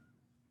O.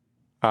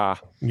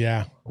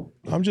 Yeah.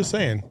 I'm just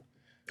saying.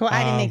 Well,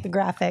 I didn't make the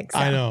graphics. So.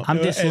 I know. I'm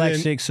And then-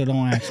 dyslexic, so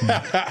don't ask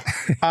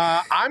me.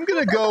 I'm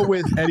going to go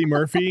with Eddie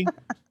Murphy.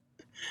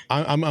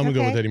 I'm going to go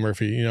Okay. with Eddie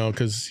Murphy, you know,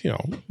 because, you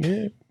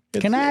know.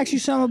 Can I ask you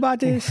something about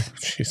this?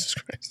 Jesus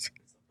Christ.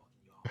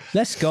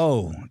 Let's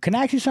go. Can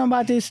I ask you something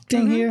about this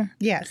thing here?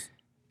 Yes.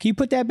 Can you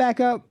put that back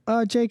up,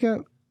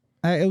 Jacob?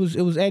 It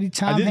was Eddie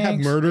Tom I did have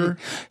Hanks. murder.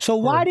 So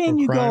why or didn't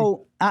you crime.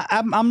 go?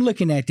 I'm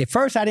looking at it.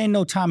 First, I didn't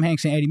know Tom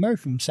Hanks and Eddie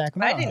Murphy from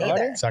Sacramento. I didn't Are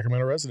either. they?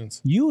 Sacramento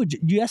residents.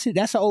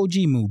 That's an OG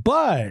move.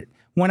 But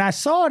when I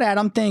saw that,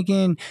 I'm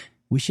thinking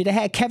we should have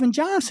had Kevin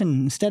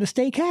Johnson instead of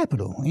State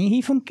Capitol. Ain't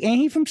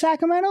he from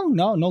Sacramento?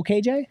 No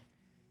KJ.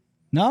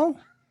 No.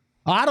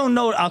 Oh, I don't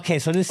know. Okay,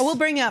 so this. We'll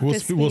bring you up We'll to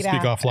speed. speak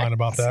after. offline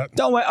about that.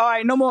 Don't worry. All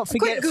right, no more.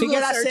 Forget. Quick Google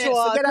Forget I search said.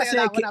 will Forget I clear said.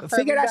 that one up for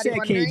Forget I said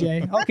everybody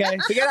KJ. Okay.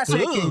 Forget I said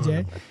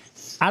KJ.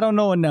 I don't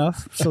know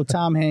enough. So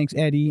Tom Hanks,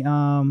 Eddie.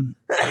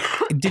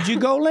 Did you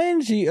go,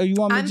 Lindsay? Or you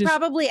want me I'm to just?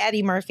 probably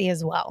Eddie Murphy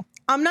as well.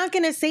 I'm not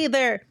going to say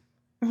they're.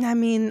 I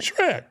mean,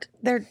 Shrek.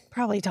 they're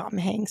probably Tom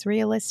Hanks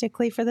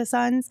realistically for the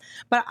Suns,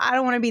 but I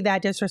don't want to be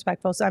that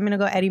disrespectful, so I'm going to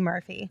go Eddie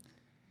Murphy.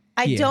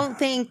 I Yeah. don't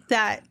think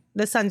that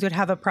the Suns would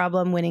have a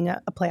problem winning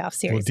a playoff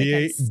Well, series.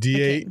 DA against the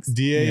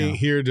Kings. ain't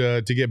here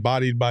to get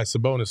bodied by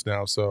Sabonis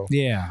now, so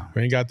Yeah.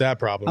 we ain't got that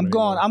problem. I'm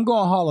anymore.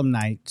 going Harlem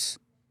Nights.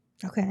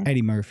 Okay,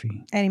 Eddie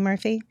Murphy. Eddie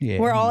Murphy. Yeah,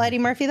 We're Eddie all Murphy. Eddie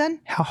Murphy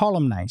then.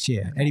 Harlem Nights.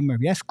 Yeah. Eddie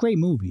Murphy. That's a great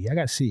movie. I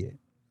got to see it.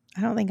 I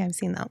don't think I've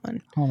seen that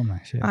one. Harlem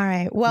Nights. Yeah. All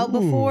right. Well, Ooh,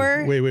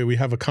 before. wait, we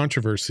have a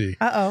controversy.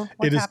 What's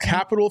It is happening?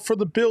 capital for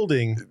the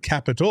building,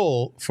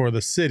 capital for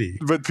the city.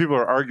 But people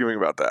are arguing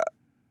about that.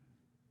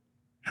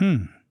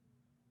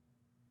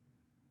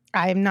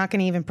 I'm not going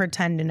to even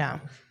pretend to know.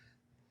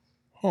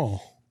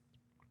 Oh,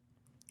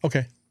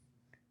 okay.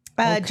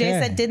 Jay Okay.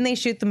 said, didn't they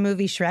shoot the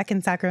movie Shrek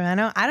in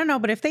Sacramento? I don't know,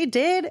 but if they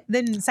did,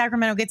 then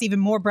Sacramento gets even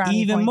more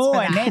brownie Even points more. for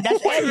that. Man,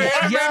 that's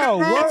Eddie. Yo,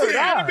 word It's an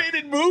up.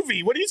 animated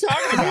movie. What are you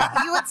talking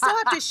about? You would still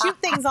have to shoot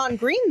things on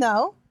green,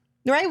 though,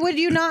 right? Would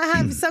you not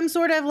have some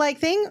sort of like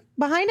thing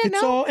behind it?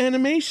 It's No. all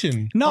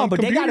animation. No, on but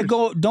they got to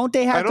computers. go. Don't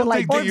they I have to don't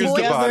like think they get use the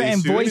together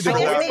and bodysuit. They voice don't I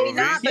guess that maybe movie.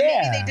 not, but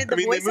Yeah. maybe they did the I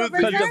mean, they moved voiceover.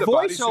 Because the the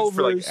bodysuits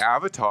for like voiceovers-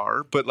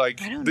 Avatar, but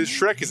like I don't this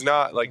Shrek is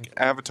not like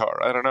Avatar.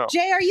 I don't know.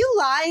 Jay, are you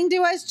lying to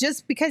us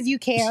just because you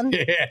can?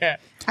 Yeah.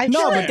 I No,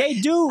 feel but like, they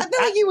do. I feel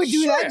like you would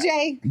do that,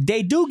 Jay.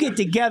 They do get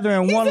together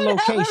in one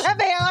location.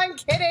 I'm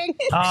kidding.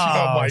 Oh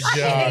my I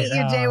God. hate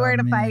you, Jay. We're in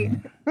a fight.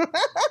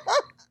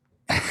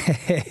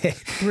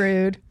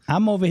 Rude.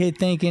 I'm over here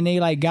thinking they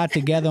like got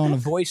together on the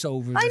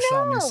voiceovers or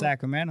something in know.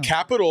 Sacramento.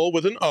 Capital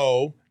with an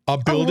O. A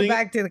building.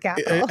 back to the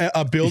Capitol.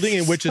 A building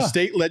in which a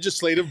state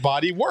legislative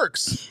body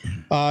works.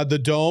 The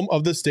dome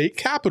of the state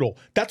capitol.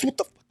 That's what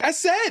the fuck I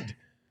said.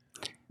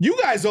 You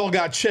guys all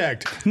got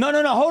checked. No.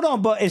 Hold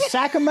on. But is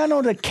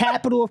Sacramento the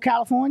capital of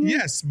California?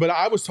 Yes, but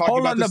I was talking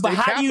about the state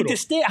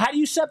capital. How do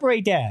you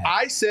separate that?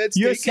 I said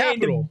You're state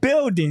capital. saying the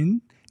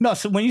building. No,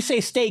 so when you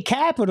say state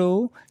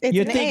capital,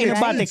 you're thinking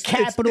about the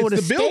capital of the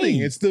state.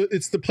 Building. It's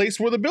the place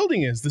where the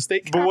building is, the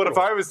state capital. But what if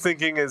I was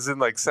thinking is in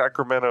like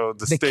Sacramento,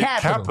 the state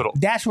capital?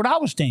 That's what I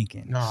was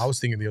thinking. No, I was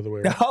thinking the other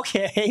way around.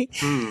 Okay.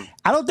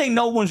 I don't think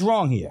no one's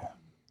wrong here.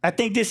 I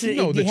think this is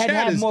you had to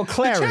have more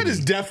clarity. The chat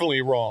is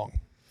definitely wrong.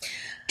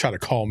 Try to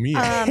call me.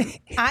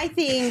 I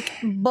think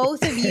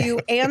both of you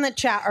and the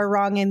chat are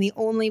wrong, and the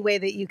only way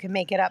that you can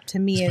make it up to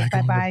me is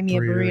by buying me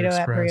a burrito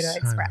at Burrito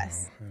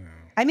Express.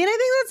 I mean, I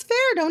think that's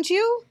fair, don't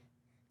you?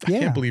 I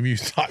can't believe you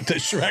thought that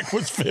Shrek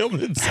was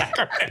filmed in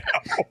Sacramento.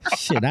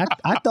 Shit,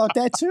 I thought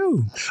that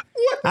too.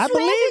 I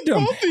believed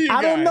them.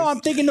 I don't know. I'm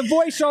thinking the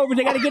voiceover.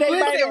 They got to get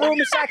everybody in the room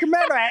in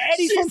Sacramento.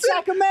 Eddie's from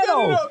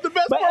Sacramento. No, the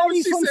best part was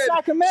she said,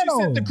 Sacramento.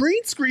 She said the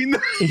green screen.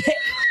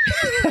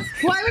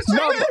 Well, I was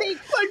trying to think.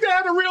 Like they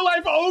had a real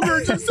life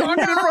ogre just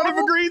talking in front of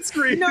a green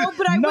screen. No,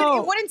 but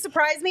it wouldn't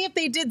surprise me if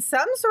they did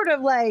some sort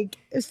of like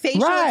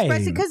facial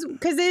expression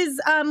because is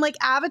like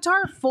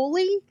Avatar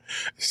fully.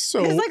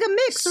 So it's like a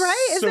mix,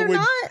 right? Is there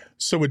not?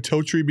 So would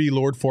Totri be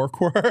Lord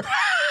Farquhar?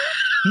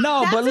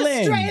 No, That's but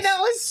Lynn. That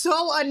was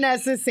so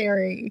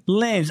unnecessary.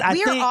 Lynn,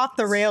 we are off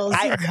the rails.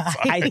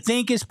 I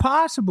think it's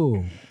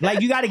possible.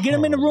 Like, you got to get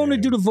him in the room to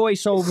do the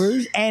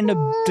voiceovers. And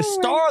the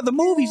star of the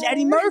movie is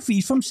Eddie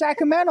Murphy from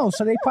Sacramento.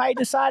 So they probably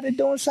decided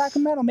doing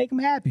Sacramento, make him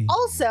happy.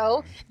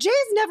 Also, Jay's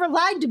never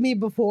lied to me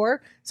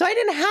before. So I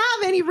didn't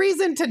have any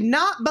reason to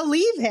not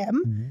believe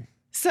him.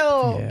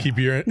 So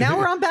now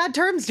we're on bad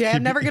terms, Jay.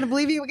 I'm never going to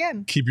believe you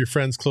again. Keep your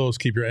friends close.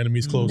 Keep your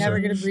enemies close. Never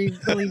going to believe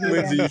you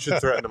Lindsay, again. you should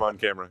threaten him on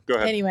camera. Go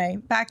ahead. Anyway,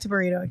 back to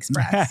Burrito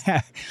Express.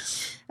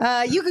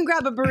 You can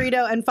grab a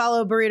burrito and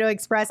follow Burrito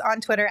Express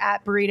on Twitter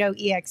at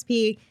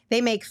BurritoEXP. They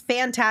make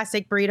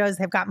fantastic burritos.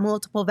 They've got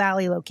multiple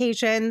Valley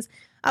locations.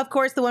 Of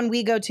course, the one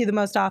we go to the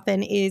most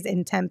often is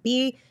in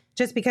Tempe,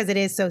 just because it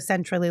is so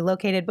centrally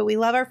located. But we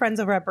love our friends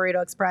over at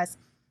Burrito Express.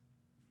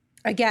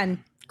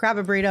 Again, grab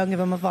a burrito and give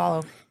them a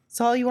follow.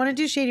 So you want to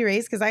do Shady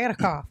Rays? Because I got a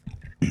cough.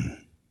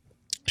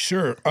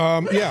 Sure.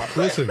 Yeah,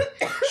 listen.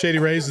 Shady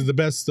Rays is the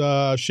best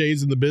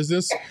shades in the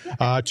business.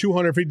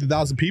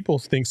 250,000 people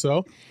think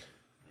so.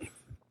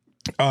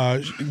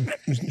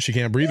 She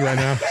can't breathe right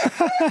now.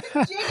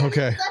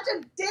 Okay. Such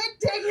a dick.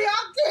 Take me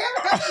off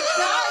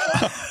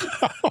camera.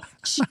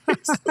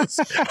 Jesus.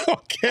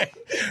 Okay.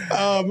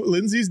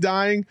 Lindsay's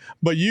dying,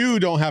 but you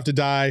don't have to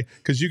die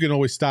because you can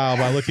always style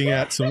by looking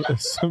at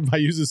by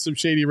using some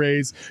Shady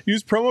Rays.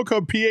 Use promo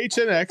code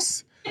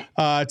PHNX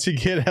to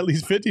get at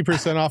least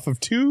 50% off of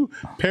 2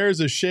 pairs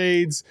of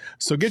shades.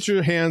 So get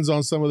your hands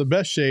on some of the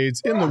best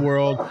shades in the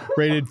world,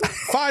 rated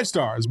 5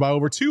 stars by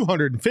over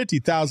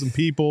 250,000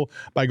 people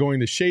by going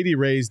to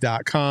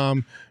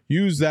shadyrays.com.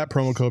 Use that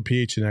promo code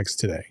PHNX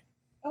today.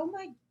 Oh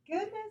my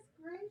goodness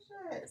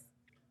gracious.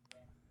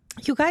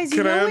 You guys,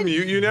 Can I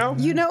unmute you now?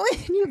 You know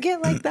when you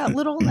get like that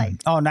little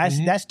like... Oh,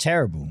 that's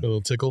terrible. A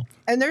little tickle.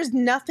 And there's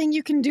nothing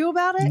you can do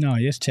about it? No,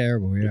 it's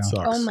terrible, yeah. It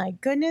sucks. Oh my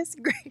goodness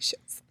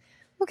gracious.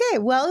 Okay,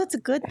 well, it's a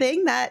good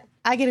thing that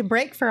I get a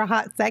break for a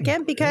hot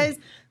second because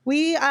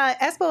we,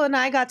 Espo and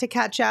I got to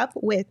catch up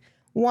with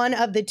one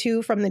of the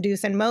 2 from the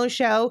Deuce and Mo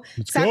show.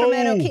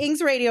 Sacramento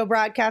Kings radio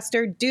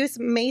broadcaster Deuce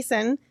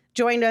Mason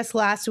joined us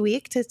last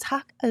week to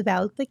talk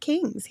about the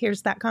Kings.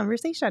 Here's that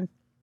conversation.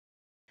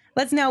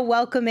 Let's now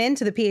welcome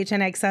into the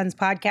PHNX Suns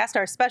podcast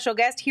our special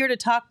guest here to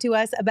talk to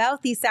us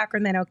about the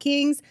Sacramento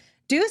Kings,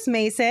 Deuce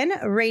Mason,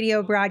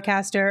 radio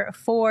broadcaster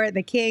for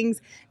the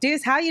Kings.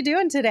 Deuce, how you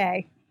doing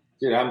today?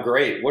 Dude, I'm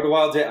great. What a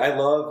wild day. I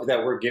love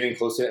that we're getting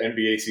close to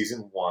NBA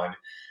season 1.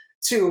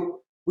 2,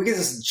 we get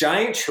this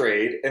giant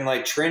trade and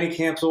like training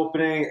camp's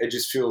opening. It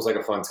just feels like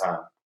a fun time.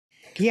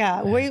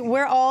 Yeah,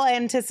 we're all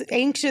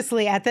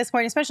anxiously at this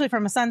point, especially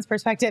from a Suns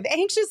perspective,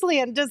 anxiously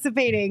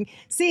anticipating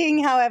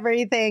seeing how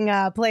everything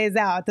plays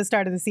out at the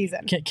start of the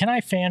season. Can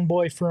I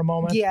fanboy for a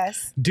moment?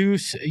 Yes.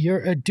 Deuce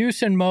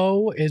and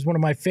Mo is one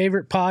of my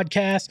favorite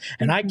podcasts,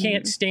 and I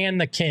can't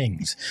stand the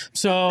Kings.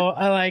 So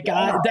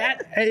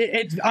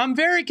I'm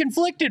very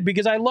conflicted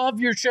because I love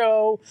your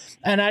show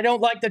and I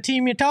don't like the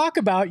team you talk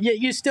about, yet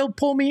you still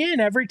pull me in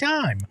every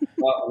time.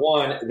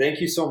 1, thank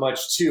you so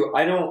much. 2,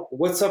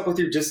 what's up with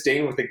your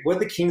disdain with what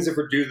the Kings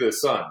ever do to the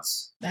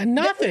Suns?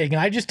 Nothing.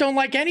 I just don't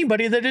like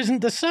anybody that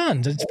isn't the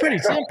Suns. It's pretty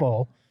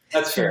simple.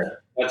 That's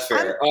fair. That's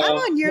fair. I'm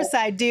on your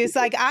side, Deuce.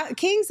 Like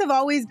Kings have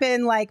always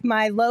been like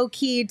my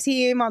low-key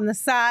team on the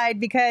side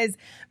because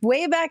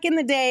way back in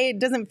the day,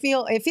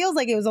 it feels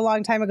like it was a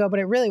long time ago, but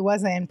it really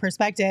wasn't in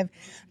perspective.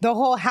 The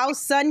whole House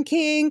Sun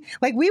King,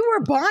 like we were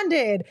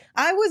bonded.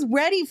 I was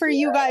ready for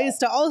you guys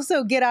to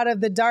also get out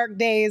of the dark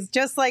days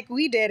just like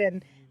we did.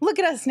 And look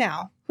at us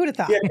now. Who'd have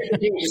thought? Yeah,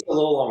 it was just a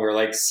little longer,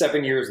 like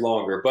 7 years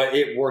longer, but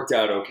it worked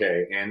out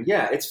okay. And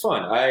yeah, it's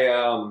fun.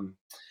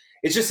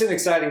 It's just an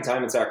exciting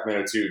time in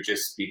Sacramento too,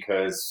 just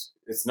because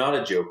it's not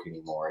a joke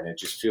anymore. And it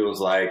just feels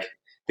like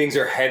things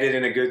are headed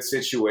in a good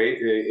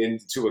situation,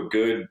 into a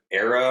good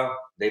era.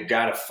 They've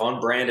got a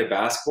fun brand of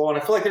basketball,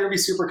 and I feel like they're going to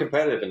be super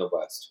competitive in the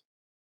West.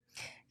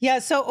 Yeah,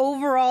 so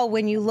overall,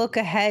 when you look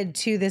ahead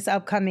to this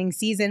upcoming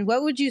season,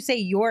 what would you say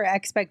your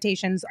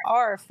expectations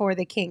are for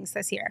the Kings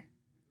this year?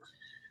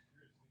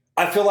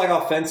 I feel like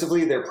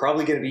offensively, they're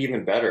probably going to be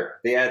even better.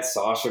 They had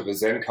Sasha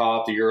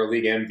Vezenkov, the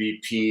EuroLeague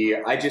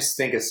MVP. I just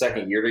think a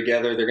second year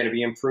together, they're going to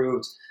be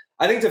improved.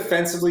 I think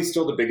defensively,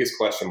 still the biggest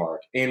question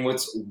mark. And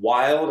what's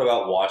wild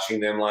about watching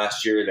them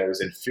last year that was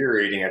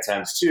infuriating at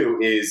times too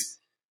is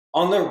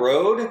on the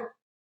road,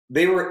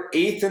 they were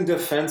 8th in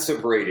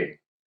defensive rating.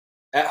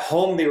 At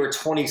home, they were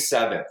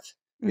 27th.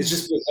 It's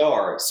just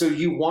bizarre. So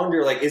you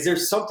wonder, like, is there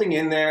something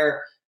in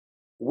there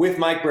with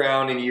Mike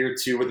Brown in year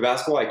 2 with the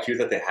basketball IQ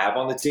that they have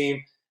on the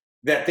team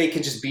that they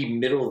can just be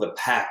middle of the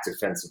pack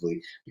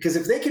defensively? Because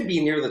if they can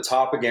be near the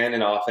top again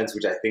in offense,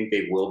 which I think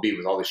they will be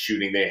with all the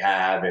shooting they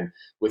have and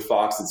with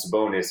Fox and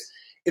Sabonis,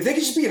 if they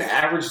can just be an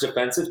average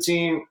defensive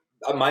team,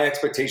 my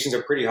expectations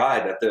are pretty high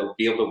that they'll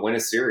be able to win a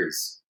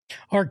series.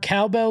 Are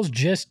cowbells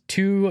just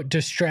too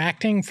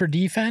distracting for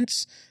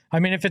defense? I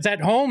mean, if it's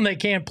at home, they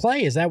can't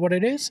play. Is that what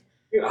it is?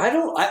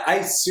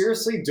 I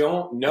seriously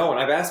don't know. And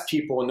I've asked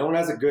people and no one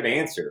has a good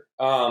answer.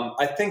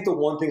 I think the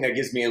one thing that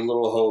gives me a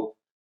little hope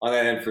on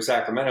that end for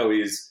Sacramento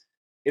is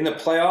in the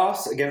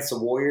playoffs against the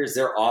Warriors,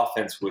 their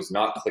offense was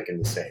not clicking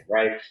the same,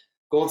 right?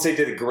 Golden State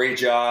did a great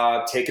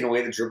job taking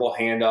away the dribble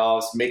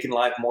handoffs, making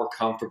life more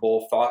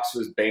comfortable. Fox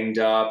was banged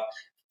up.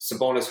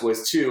 Sabonis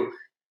was too.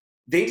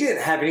 They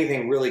didn't have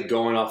anything really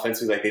going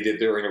offensively like they did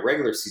during the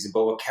regular season,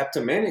 but what kept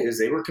them in is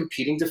they were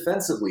competing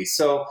defensively.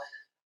 So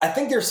I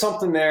think there's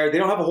something there. They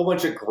don't have a whole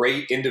bunch of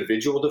great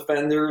individual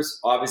defenders.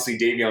 Obviously,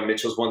 Davion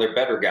Mitchell's one of their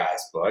better guys,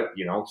 but,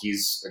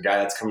 he's a guy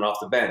that's coming off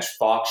the bench.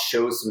 Fox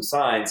shows some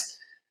signs.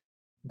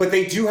 But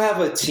they do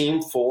have a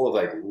team full of,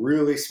 like,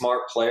 really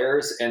smart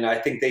players, and I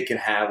think they can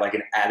have, like,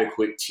 an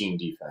adequate team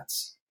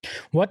defense.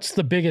 What's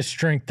the biggest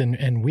strength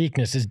and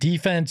weakness? Is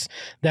defense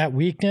that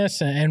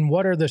weakness? And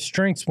what are the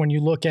strengths when you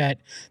look at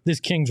this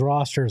Kings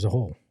roster as a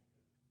whole?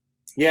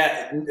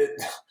 Yeah,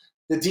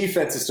 the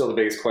defense is still the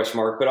biggest question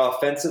mark, but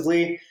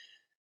offensively,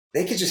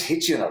 they could just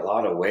hit you in a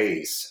lot of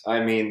ways. I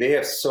mean, they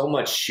have so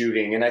much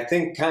shooting, and I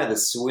think kind of the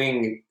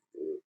swing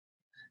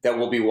that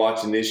we'll be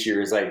watching this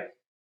year is like,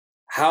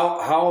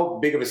 how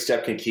big of a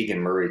step can Keegan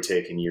Murray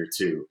take in year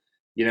 2?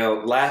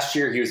 Last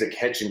year he was a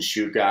catch and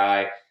shoot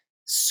guy,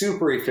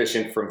 super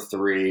efficient from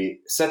 3,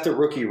 set the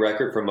rookie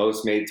record for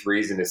most made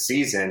threes in a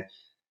season.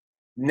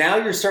 Now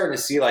you're starting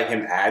to see like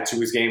him add to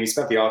his game. He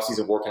spent the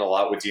offseason working a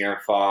lot with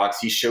De'Aaron Fox.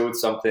 He showed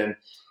something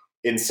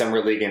in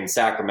Summer League in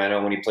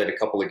Sacramento when he played a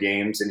couple of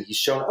games, and he's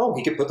shown,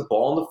 he could put the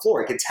ball on the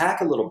floor. He could tack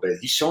a little bit.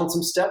 He's shown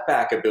some step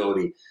back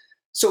ability.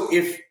 So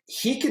if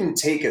he can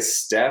take a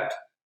step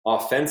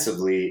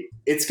offensively,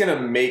 it's going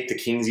to make the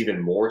Kings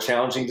even more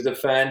challenging to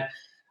defend.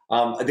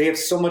 They have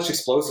so much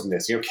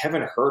explosiveness.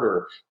 Kevin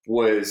Huerter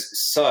was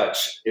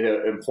such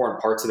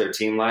important parts of their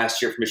team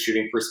last year from a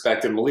shooting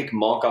perspective. Malik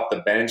Monk off the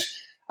bench,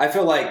 I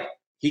feel like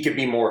he could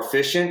be more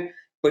efficient,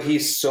 but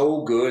he's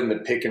so good in the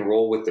pick and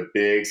roll with the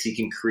bigs. He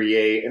can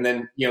create. And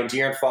then,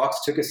 De'Aaron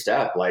Fox took a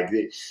step.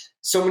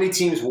 So many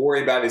teams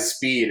worry about his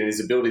speed and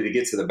his ability to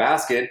get to the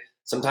basket.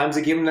 Sometimes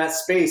they give him that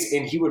space,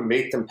 and he would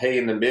make them pay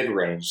in the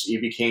mid-range. He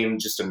became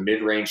just a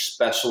mid-range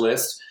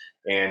specialist.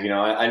 And,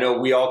 I know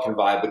we all can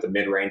vibe with the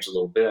mid-range a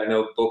little bit. I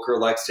know Booker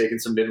likes taking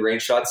some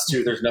mid-range shots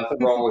too. There's nothing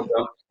wrong with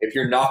them if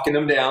you're knocking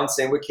them down.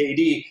 Same with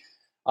KD.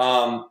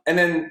 And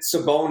then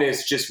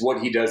Sabonis, just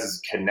what he does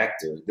as a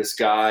connector. This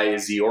guy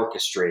is the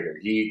orchestrator.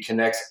 He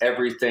connects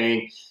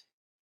everything.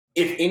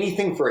 If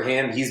anything for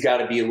him, he's got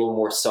to be a little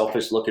more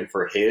selfish looking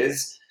for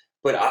his.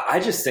 But I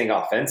just think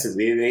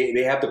offensively,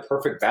 they have the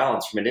perfect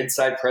balance from an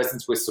inside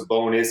presence with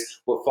Sabonis,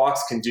 what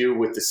Fox can do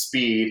with the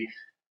speed,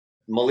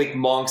 Malik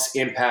Monk's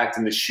impact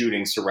and the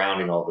shooting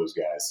surrounding all those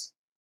guys.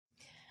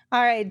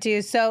 All right,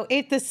 dude. So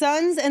if the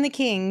Suns and the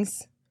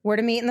Kings were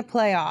to meet in the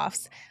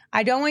playoffs,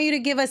 I don't want you to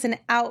give us an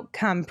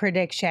outcome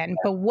prediction,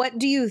 but what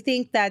do you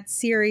think that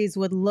series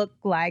would look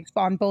like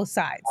on both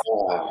sides?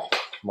 Oh,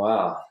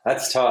 wow,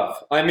 that's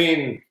tough. I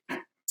mean,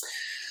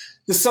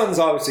 the Suns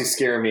obviously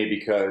scare me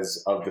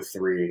because of the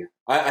 3.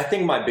 I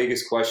think my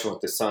biggest question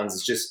with the Suns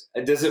is just,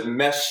 does it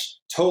mesh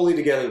totally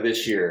together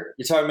this year?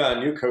 You're talking about a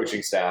new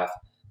coaching staff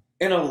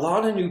and a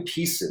lot of new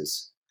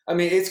pieces. I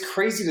mean, it's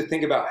crazy to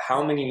think about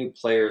how many new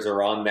players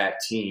are on that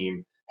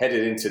team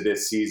headed into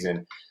this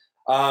season.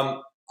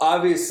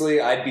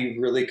 Obviously, I'd be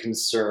really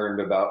concerned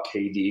about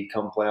KD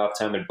come playoff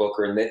time and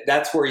Booker. And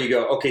that's where you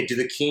go, okay, do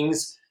the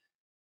Kings,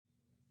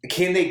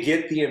 can they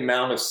get the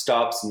amount of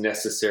stops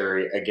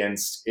necessary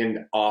against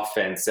an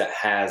offense that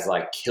has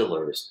like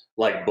killers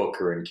like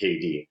Booker and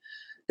KD?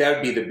 That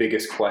would be the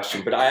biggest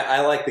question. But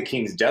I like the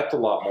Kings' depth a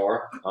lot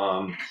more.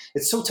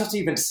 It's so tough to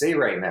even say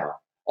right now.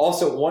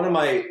 Also, one of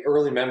my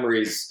early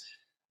memories,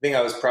 I think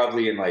I was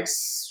probably in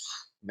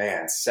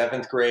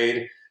 7th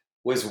grade,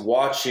 was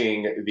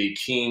watching the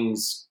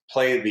Kings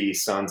play the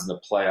Suns in the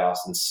playoffs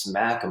and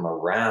smack them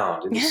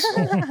around. It was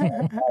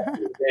so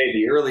say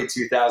the early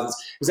 2000s. It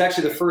was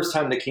actually the first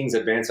time the Kings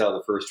advanced out of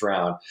the first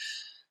round.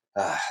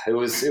 It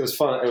was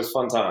fun. It was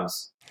fun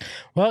times.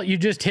 Well, you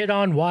just hit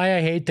on why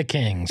I hate the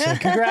Kings. So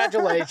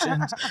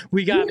congratulations.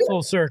 We got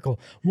full circle.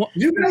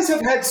 You guys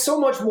have had so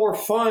much more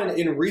fun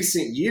in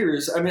recent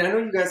years. I mean, I know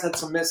you guys had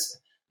some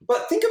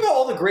but think about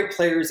all the great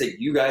players that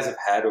you guys have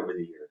had over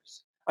the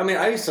years. I mean,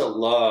 I used to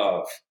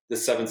love the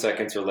 7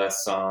 seconds or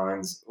less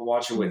Suns,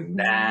 watching with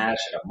Nash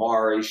and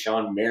Amari,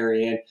 Sean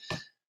Marion.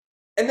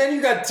 And then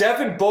you got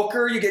Devin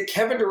Booker, you get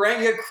Kevin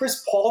Durant, you got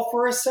Chris Paul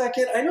for a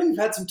second. I know you've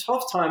had some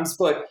tough times,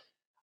 but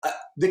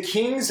the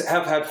Kings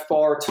have had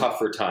far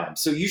tougher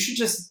times. So you should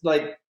just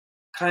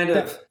kind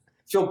of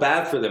feel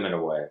bad for them in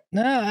a way.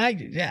 No,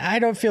 I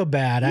don't feel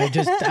bad. I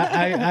just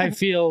I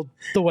feel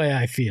the way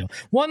I feel.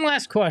 One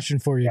last question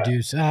for you,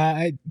 Deuce.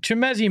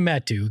 Chimezie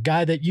Metu, a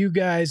guy that you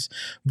guys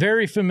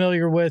very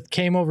familiar with,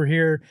 came over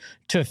here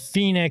to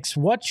Phoenix.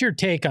 What's your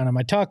take on him?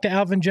 I talked to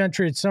Alvin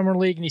Gentry at Summer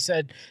League, and he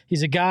said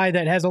he's a guy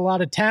that has a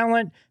lot of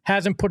talent,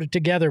 hasn't put it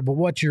together. But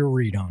what's your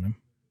read on him?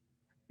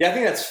 Yeah, I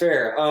think that's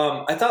fair.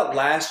 I thought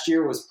last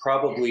year was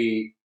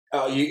probably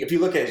if you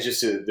look at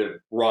just the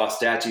raw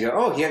stats, you go,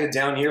 oh, he had a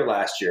down year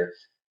last year.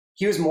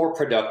 He was more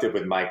productive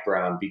with Mike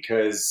Brown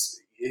because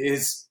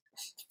his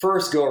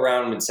first go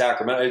around in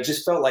Sacramento, it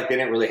just felt like they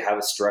didn't really have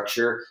a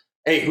structure.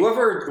 Hey,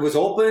 whoever was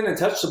open and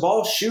touched the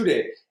ball, shoot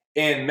it.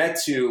 And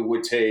Metu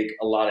would take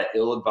a lot of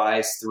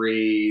ill-advised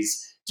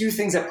threes, do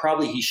things that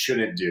probably he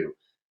shouldn't do.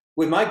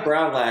 With Mike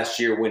Brown last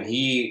year, when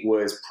he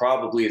was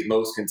probably his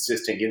most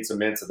consistent against the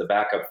Mints at the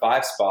backup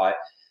 5 spot,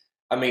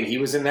 I mean, he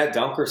was in that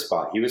dunker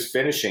spot. He was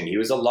finishing. He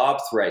was a lob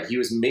threat. He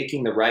was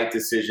making the right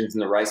decisions in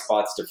the right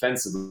spots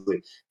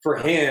defensively. For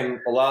him,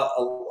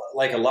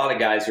 like a lot of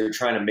guys who are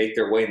trying to make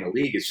their way in the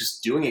league, it's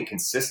just doing it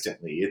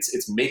consistently.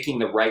 It's making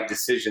the right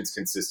decisions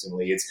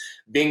consistently. It's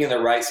being in the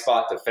right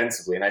spot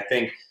defensively. And I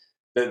think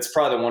that's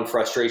probably the one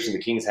frustration the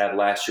Kings had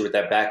last year with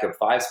that backup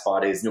 5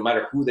 spot is no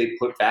matter who they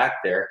put back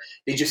there,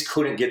 they just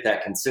couldn't get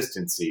that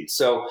consistency.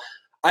 So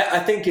I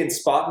think in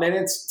spot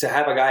minutes, to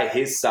have a guy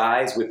his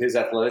size with his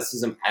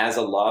athleticism as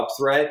a lob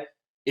threat,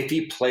 if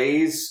he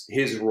plays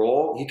his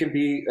role, he can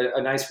be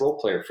a nice role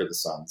player for the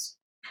Suns.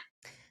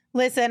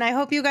 Listen, I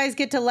hope you guys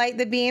get to light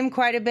the beam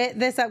quite a bit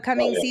this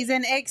upcoming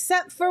season,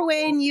 except for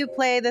when you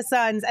play the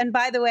Suns. And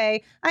by the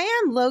way, I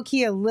am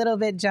low-key a little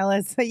bit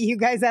jealous that you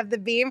guys have the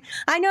beam.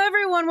 I know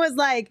everyone was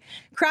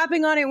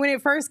crapping on it when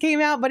it first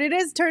came out, but it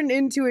has turned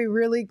into a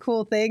really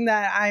cool thing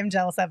that I'm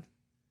jealous of.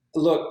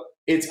 Look,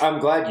 I'm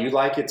glad you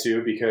like it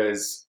too,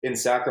 because in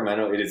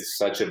Sacramento, it is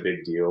such a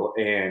big deal.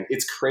 And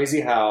it's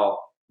crazy how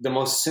the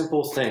most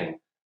simple thing,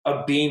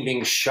 a beam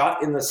being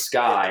shot in the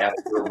sky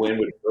after a win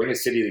would bring a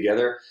city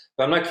together.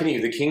 But I'm not kidding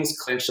you. The Kings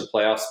clinched a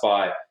playoff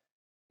spot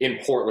in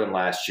Portland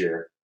last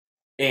year.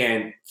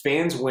 And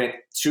fans went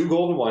to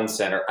Golden One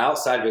Center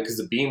outside of it because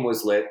the beam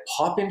was lit,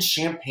 popping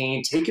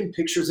champagne, taking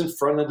pictures in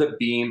front of the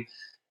beam.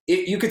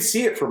 You could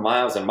see it for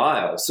miles and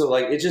miles. So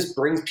it just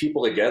brings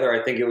people together.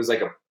 I think it was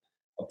a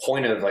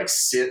point of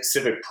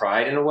civic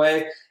pride in a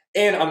way.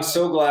 And I'm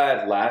so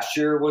glad last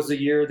year was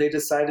the year they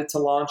decided to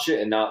launch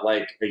it and not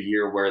a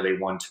year where they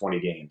won 20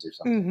 games or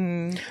something.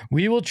 Mm-hmm.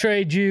 We will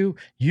trade you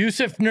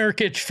Yusuf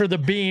Nurkic for the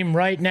beam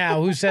right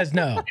now. Who says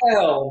no?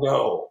 Hell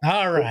no.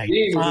 All right.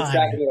 The beam is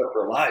stacking up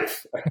for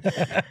life.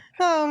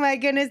 Oh my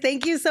goodness.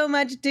 Thank you so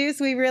much,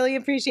 Deuce. We really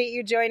appreciate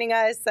you joining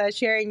us,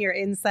 sharing your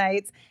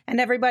insights.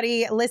 And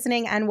everybody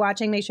listening and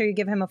watching, make sure you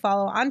give him a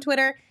follow on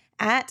Twitter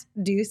at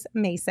Deuce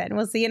Mason.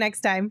 We'll see you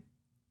next time.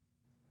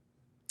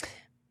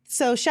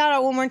 So shout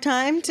out one more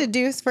time to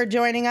Deuce for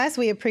joining us.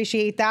 We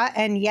appreciate that.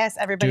 And yes,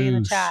 everybody in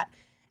the chat,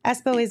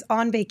 Espo is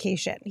on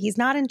vacation. He's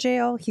not in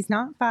jail. He's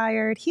not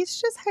fired.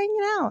 He's just hanging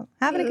out,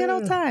 having a good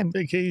old time.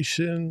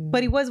 Vacation.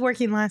 But he was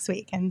working last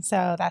week. And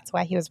so that's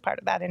why he was part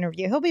of that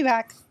interview. He'll be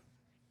back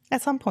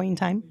at some point in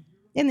time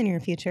in the near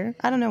future.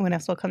 I don't know when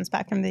Espo comes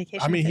back from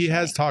vacation. I mean, he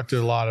has talked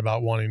a lot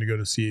about wanting to go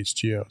to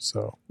CHGO.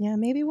 So yeah,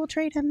 maybe we'll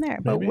trade him there.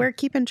 But we're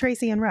keeping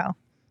Tracy in row.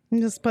 I'm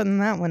just putting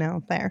that one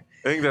out there.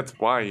 I think that's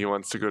why he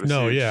wants to go to CHGO.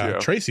 No, yeah.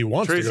 Tracy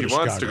wants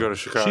to go to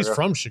Chicago. She's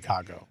from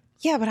Chicago.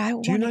 Yeah, but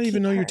do you not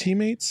even know your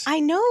teammates?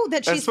 I know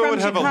that she's from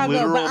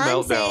Chicago, but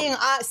I'm saying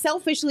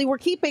selfishly we're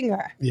keeping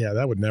her. Yeah,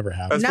 that would never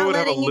happen. Espo would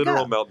have a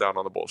literal meltdown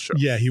on the Bulls show.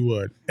 Yeah, he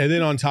would. And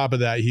then on top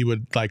of that, he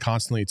would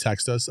constantly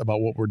text us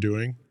about what we're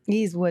doing.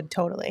 He would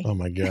totally. Oh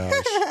my gosh.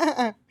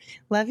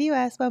 Love you,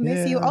 Espo.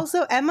 Miss you.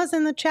 Also, Emma's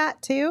in the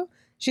chat too.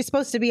 She's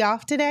supposed to be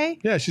off today.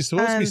 Yeah, she's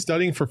supposed to be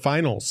studying for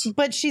finals.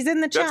 But she's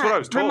in the chat That's what I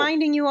was told.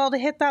 reminding you all to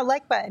hit that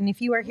like button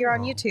if you are here on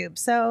YouTube.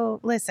 So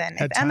listen,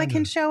 if Emma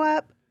can show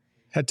up.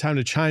 Had time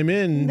to chime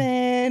in.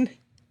 Then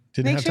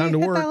didn't have time to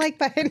work. Hit that like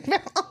button.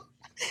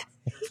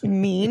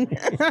 Mean.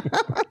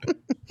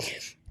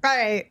 All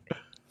right.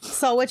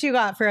 So what you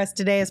got for us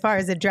today as far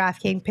as the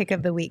DraftKings pick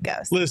of the week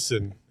goes?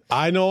 Listen,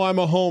 I know I'm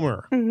a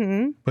homer,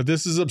 but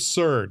this is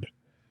absurd.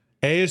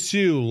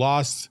 ASU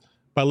lost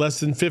by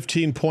less than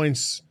 15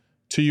 points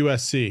to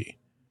USC.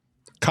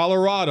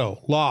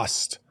 Colorado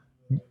lost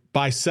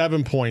by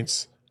 7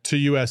 points to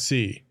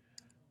USC.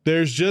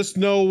 There's just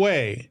no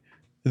way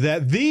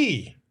that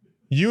the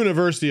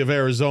University of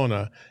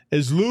Arizona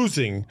is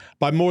losing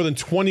by more than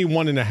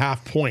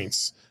 21.5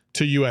 points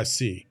to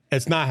USC.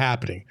 It's not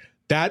happening.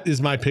 That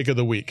is my pick of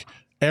the week.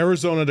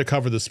 Arizona to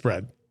cover the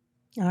spread.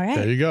 All right.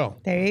 There you go.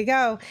 There you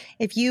go.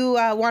 If you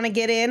want to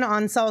get in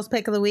on Saul's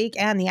pick of the week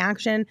and the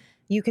action,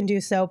 you can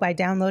do so by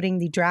downloading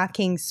the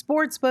DraftKings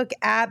Sportsbook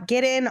app.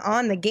 Get in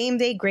on the game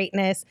day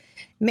greatness.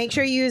 Make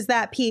sure you use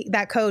that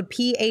code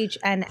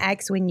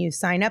PHNX when you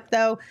sign up,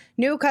 though.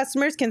 New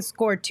customers can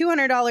score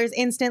 $200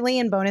 instantly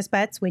in bonus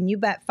bets when you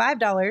bet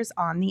 $5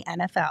 on the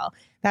NFL.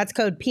 That's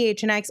code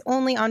PHNX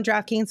only on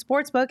DraftKings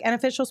Sportsbook, an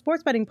official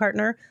sports betting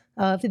partner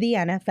of the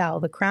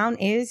NFL. The crown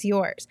is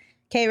yours.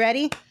 Okay,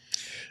 ready?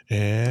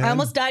 And I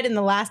almost died in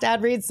the last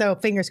ad read, so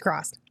fingers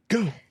crossed.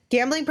 Go.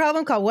 Gambling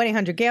problem? Call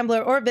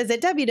 1-800-GAMBLER or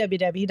visit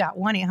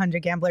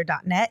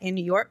www.1800gambler.net. In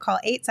New York, call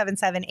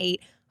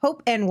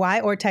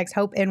 877-8-HOPE-NY or text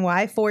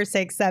HOPE-NY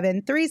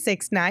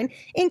 467-369.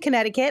 In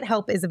Connecticut,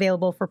 help is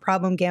available for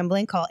problem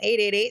gambling. Call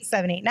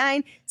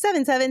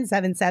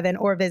 888-789-7777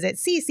 or visit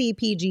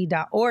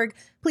ccpg.org.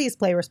 Please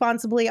play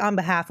responsibly on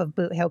behalf of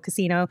Boot Hill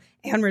Casino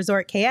and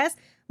Resort KS.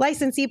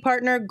 Licensee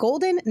partner,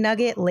 Golden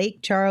Nugget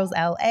Lake Charles,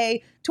 LA.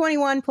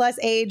 21 plus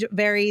age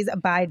varies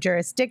by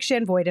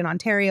jurisdiction. Void in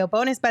Ontario.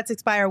 Bonus bets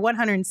expire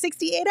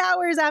 168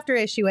 hours after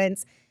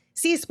issuance.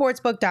 See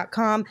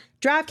sportsbook.com,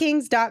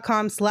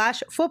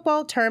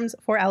 DraftKings.com/football terms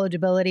for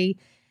eligibility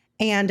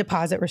and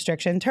deposit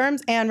restriction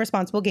terms and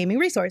responsible gaming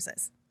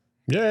resources.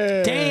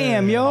 Yeah.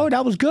 Damn, yo,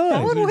 that was good.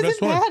 That one wasn't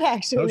bad, That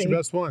actually. was your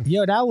best one.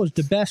 Yo, that was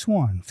the best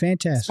one.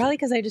 Fantastic. Probably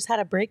because I just had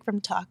a break from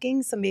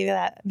talking, so maybe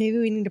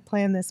we need to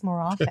plan this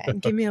more often.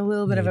 Give me a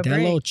little bit of a that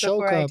break little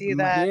choke before I up. do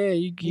that. Yeah,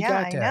 you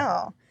got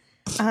that.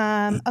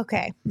 I know.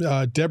 Okay.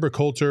 Deborah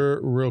Coulter,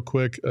 real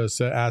quick,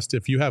 asked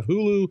if you have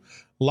Hulu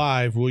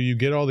Live, will you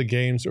get all the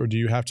games, or do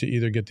you have to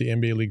either get the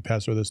NBA League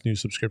Pass or this new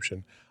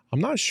subscription?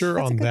 I'm not sure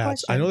That's a on good that.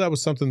 question. I know that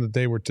was something that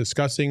they were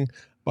discussing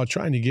about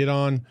trying to get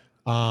on.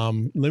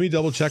 Let me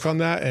double check on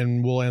that,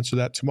 and we'll answer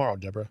that tomorrow,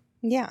 Deborah.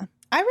 Yeah.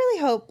 I really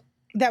hope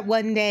that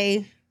one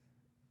day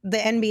the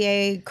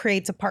NBA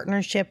creates a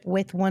partnership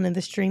with one of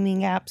the streaming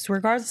apps,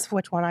 regardless of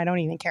which one. I don't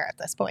even care at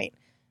this point.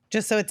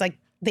 Just so it's like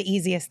the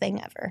easiest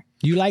thing ever.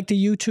 You like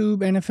the YouTube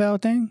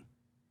NFL thing?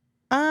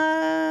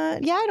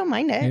 Yeah, I don't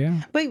mind it.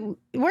 Yeah. But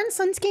weren't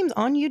Suns games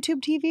on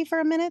YouTube TV for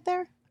a minute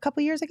there? A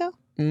couple years ago?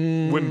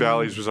 Win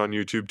Bally's was on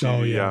YouTube TV.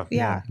 Oh, yeah.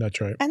 Yeah. That's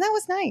right. And that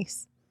was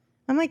nice.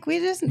 I'm like, we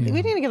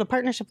need to get a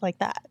partnership like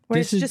that where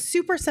it's just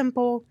super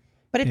simple.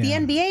 But if the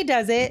NBA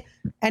does it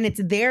and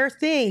it's their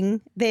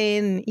thing,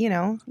 then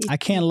I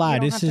can't lie.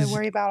 You don't This have is to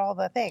worry about all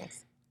the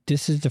things.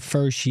 This is the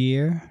first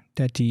year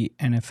that the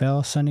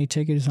NFL Sunday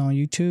Ticket is on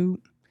YouTube,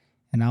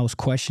 and I was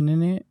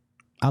questioning it.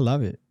 I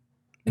love it.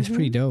 It's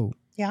pretty dope.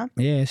 Yeah.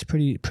 Yeah, it's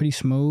pretty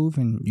smooth,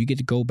 and you get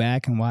to go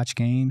back and watch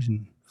games,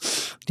 and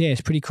yeah,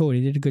 it's pretty cool. They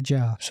did a good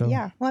job. So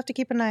yeah, we'll have to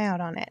keep an eye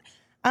out on it.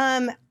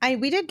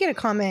 We did get a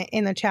comment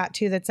in the chat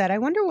too that said, "I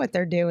wonder what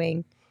they're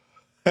doing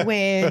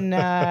when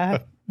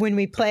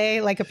we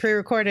play like a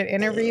pre-recorded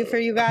interview for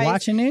you guys."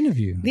 Watch an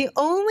interview. The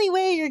only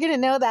way you're going to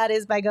know that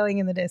is by going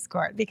in the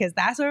Discord, because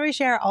that's where we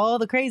share all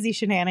the crazy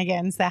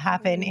shenanigans that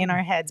happen in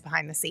our heads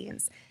behind the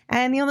scenes.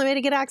 And the only way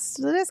to get access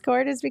to the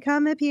Discord is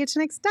become a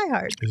PHNX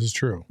diehard. This is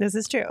true. This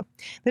is true.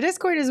 The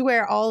Discord is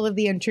where all of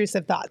the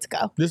intrusive thoughts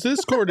go. This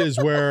Discord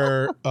is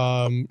where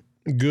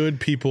good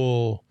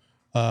people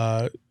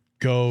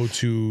go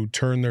to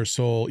turn their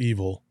soul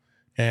evil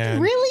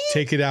and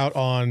take it out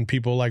on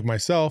people like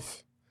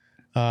myself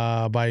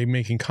by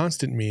making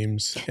constant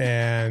memes,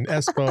 and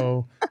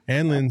Espo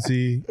and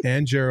Lindsay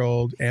and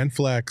Gerald and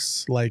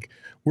Flex. Like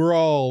we're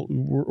all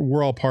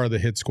part of the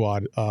hit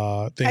squad.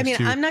 I'm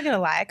not gonna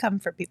lie, I come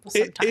for people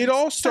sometimes. It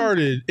all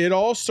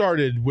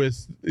started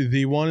with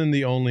the one and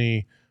the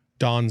only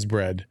Don's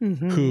Bread,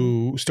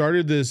 who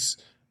started this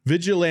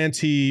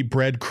vigilante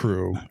bread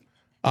crew.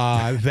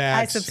 That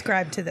I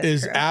subscribe to this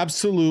is crew.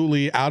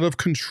 absolutely out of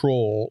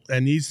control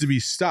and needs to be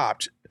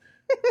stopped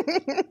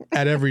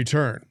at every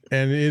turn.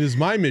 And it is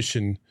my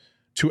mission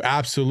to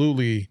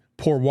absolutely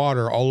pour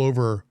water all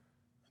over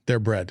their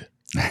bread.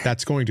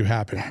 That's going to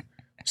happen.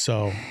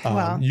 So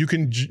you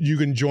can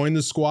join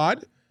the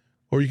squad,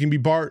 or you can be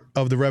part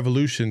of the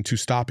revolution to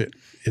stop it.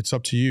 It's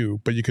up to you,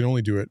 but you can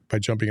only do it by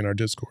jumping in our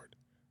Discord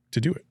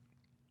to do it.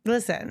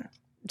 Listen,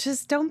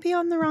 just don't be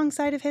on the wrong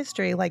side of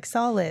history like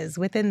Saul is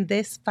within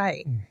this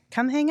fight.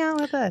 Come hang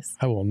out with us.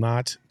 I will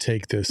not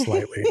take this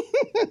lightly.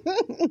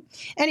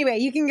 Anyway,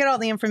 you can get all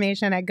the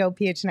information at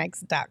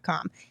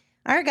gophnx.com.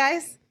 All right,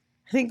 guys.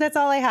 I think that's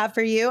all I have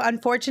for you.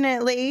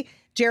 Unfortunately,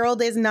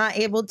 Gerald is not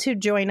able to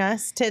join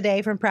us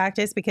today from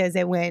practice because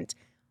it went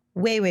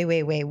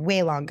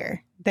way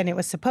longer than it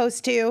was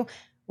supposed to,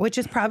 which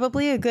is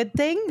probably a good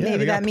thing. Yeah,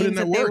 maybe that means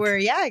that they were,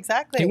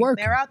 exactly.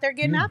 They're out there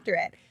getting after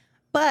it.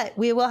 But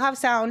we will have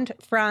sound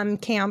from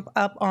camp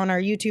up on our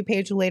YouTube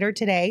page later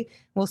today.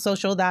 We'll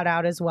social that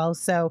out as well.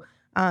 So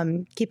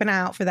Keep an eye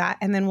out for that.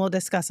 And then we'll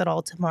discuss it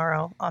all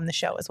tomorrow on the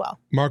show as well.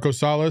 Marco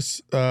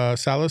Salas,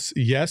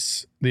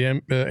 yes,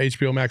 the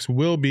HBO Max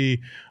will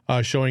be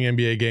showing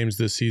NBA games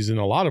this season,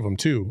 a lot of them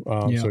too.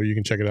 So you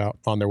can check it out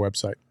on their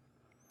website.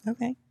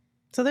 Okay.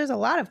 So there's a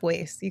lot of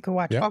ways you can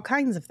watch all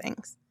kinds of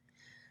things.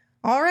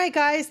 All right,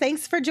 guys,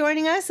 thanks for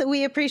joining us.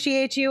 We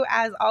appreciate you.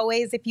 As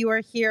always, if you are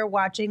here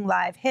watching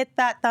live, hit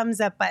that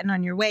thumbs up button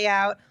on your way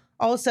out.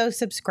 Also,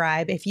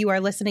 subscribe. If you are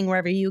listening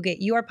wherever you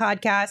get your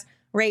podcast,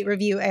 rate,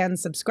 review, and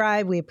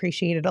subscribe. We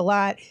appreciate it a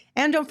lot.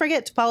 And don't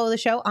forget to follow the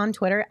show on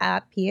Twitter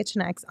at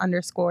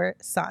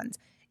PHNX_Suns.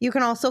 You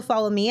can also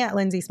follow me at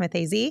Lindsay Smith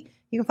AZ. You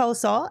can follow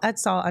Saul at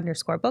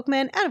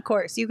Saul_Bookman. And of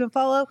course, you can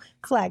follow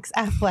Flex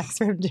at Flex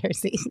from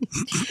Jersey.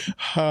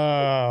 Do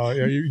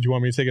you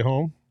want me to take it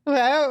home?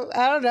 Well,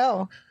 I don't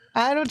know.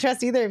 I don't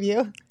trust either of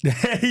you.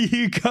 There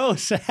you go,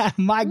 Sam.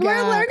 My God.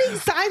 We're learning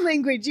sign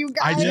language, you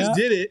guys. I just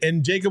did it,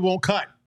 and Jacob won't cut.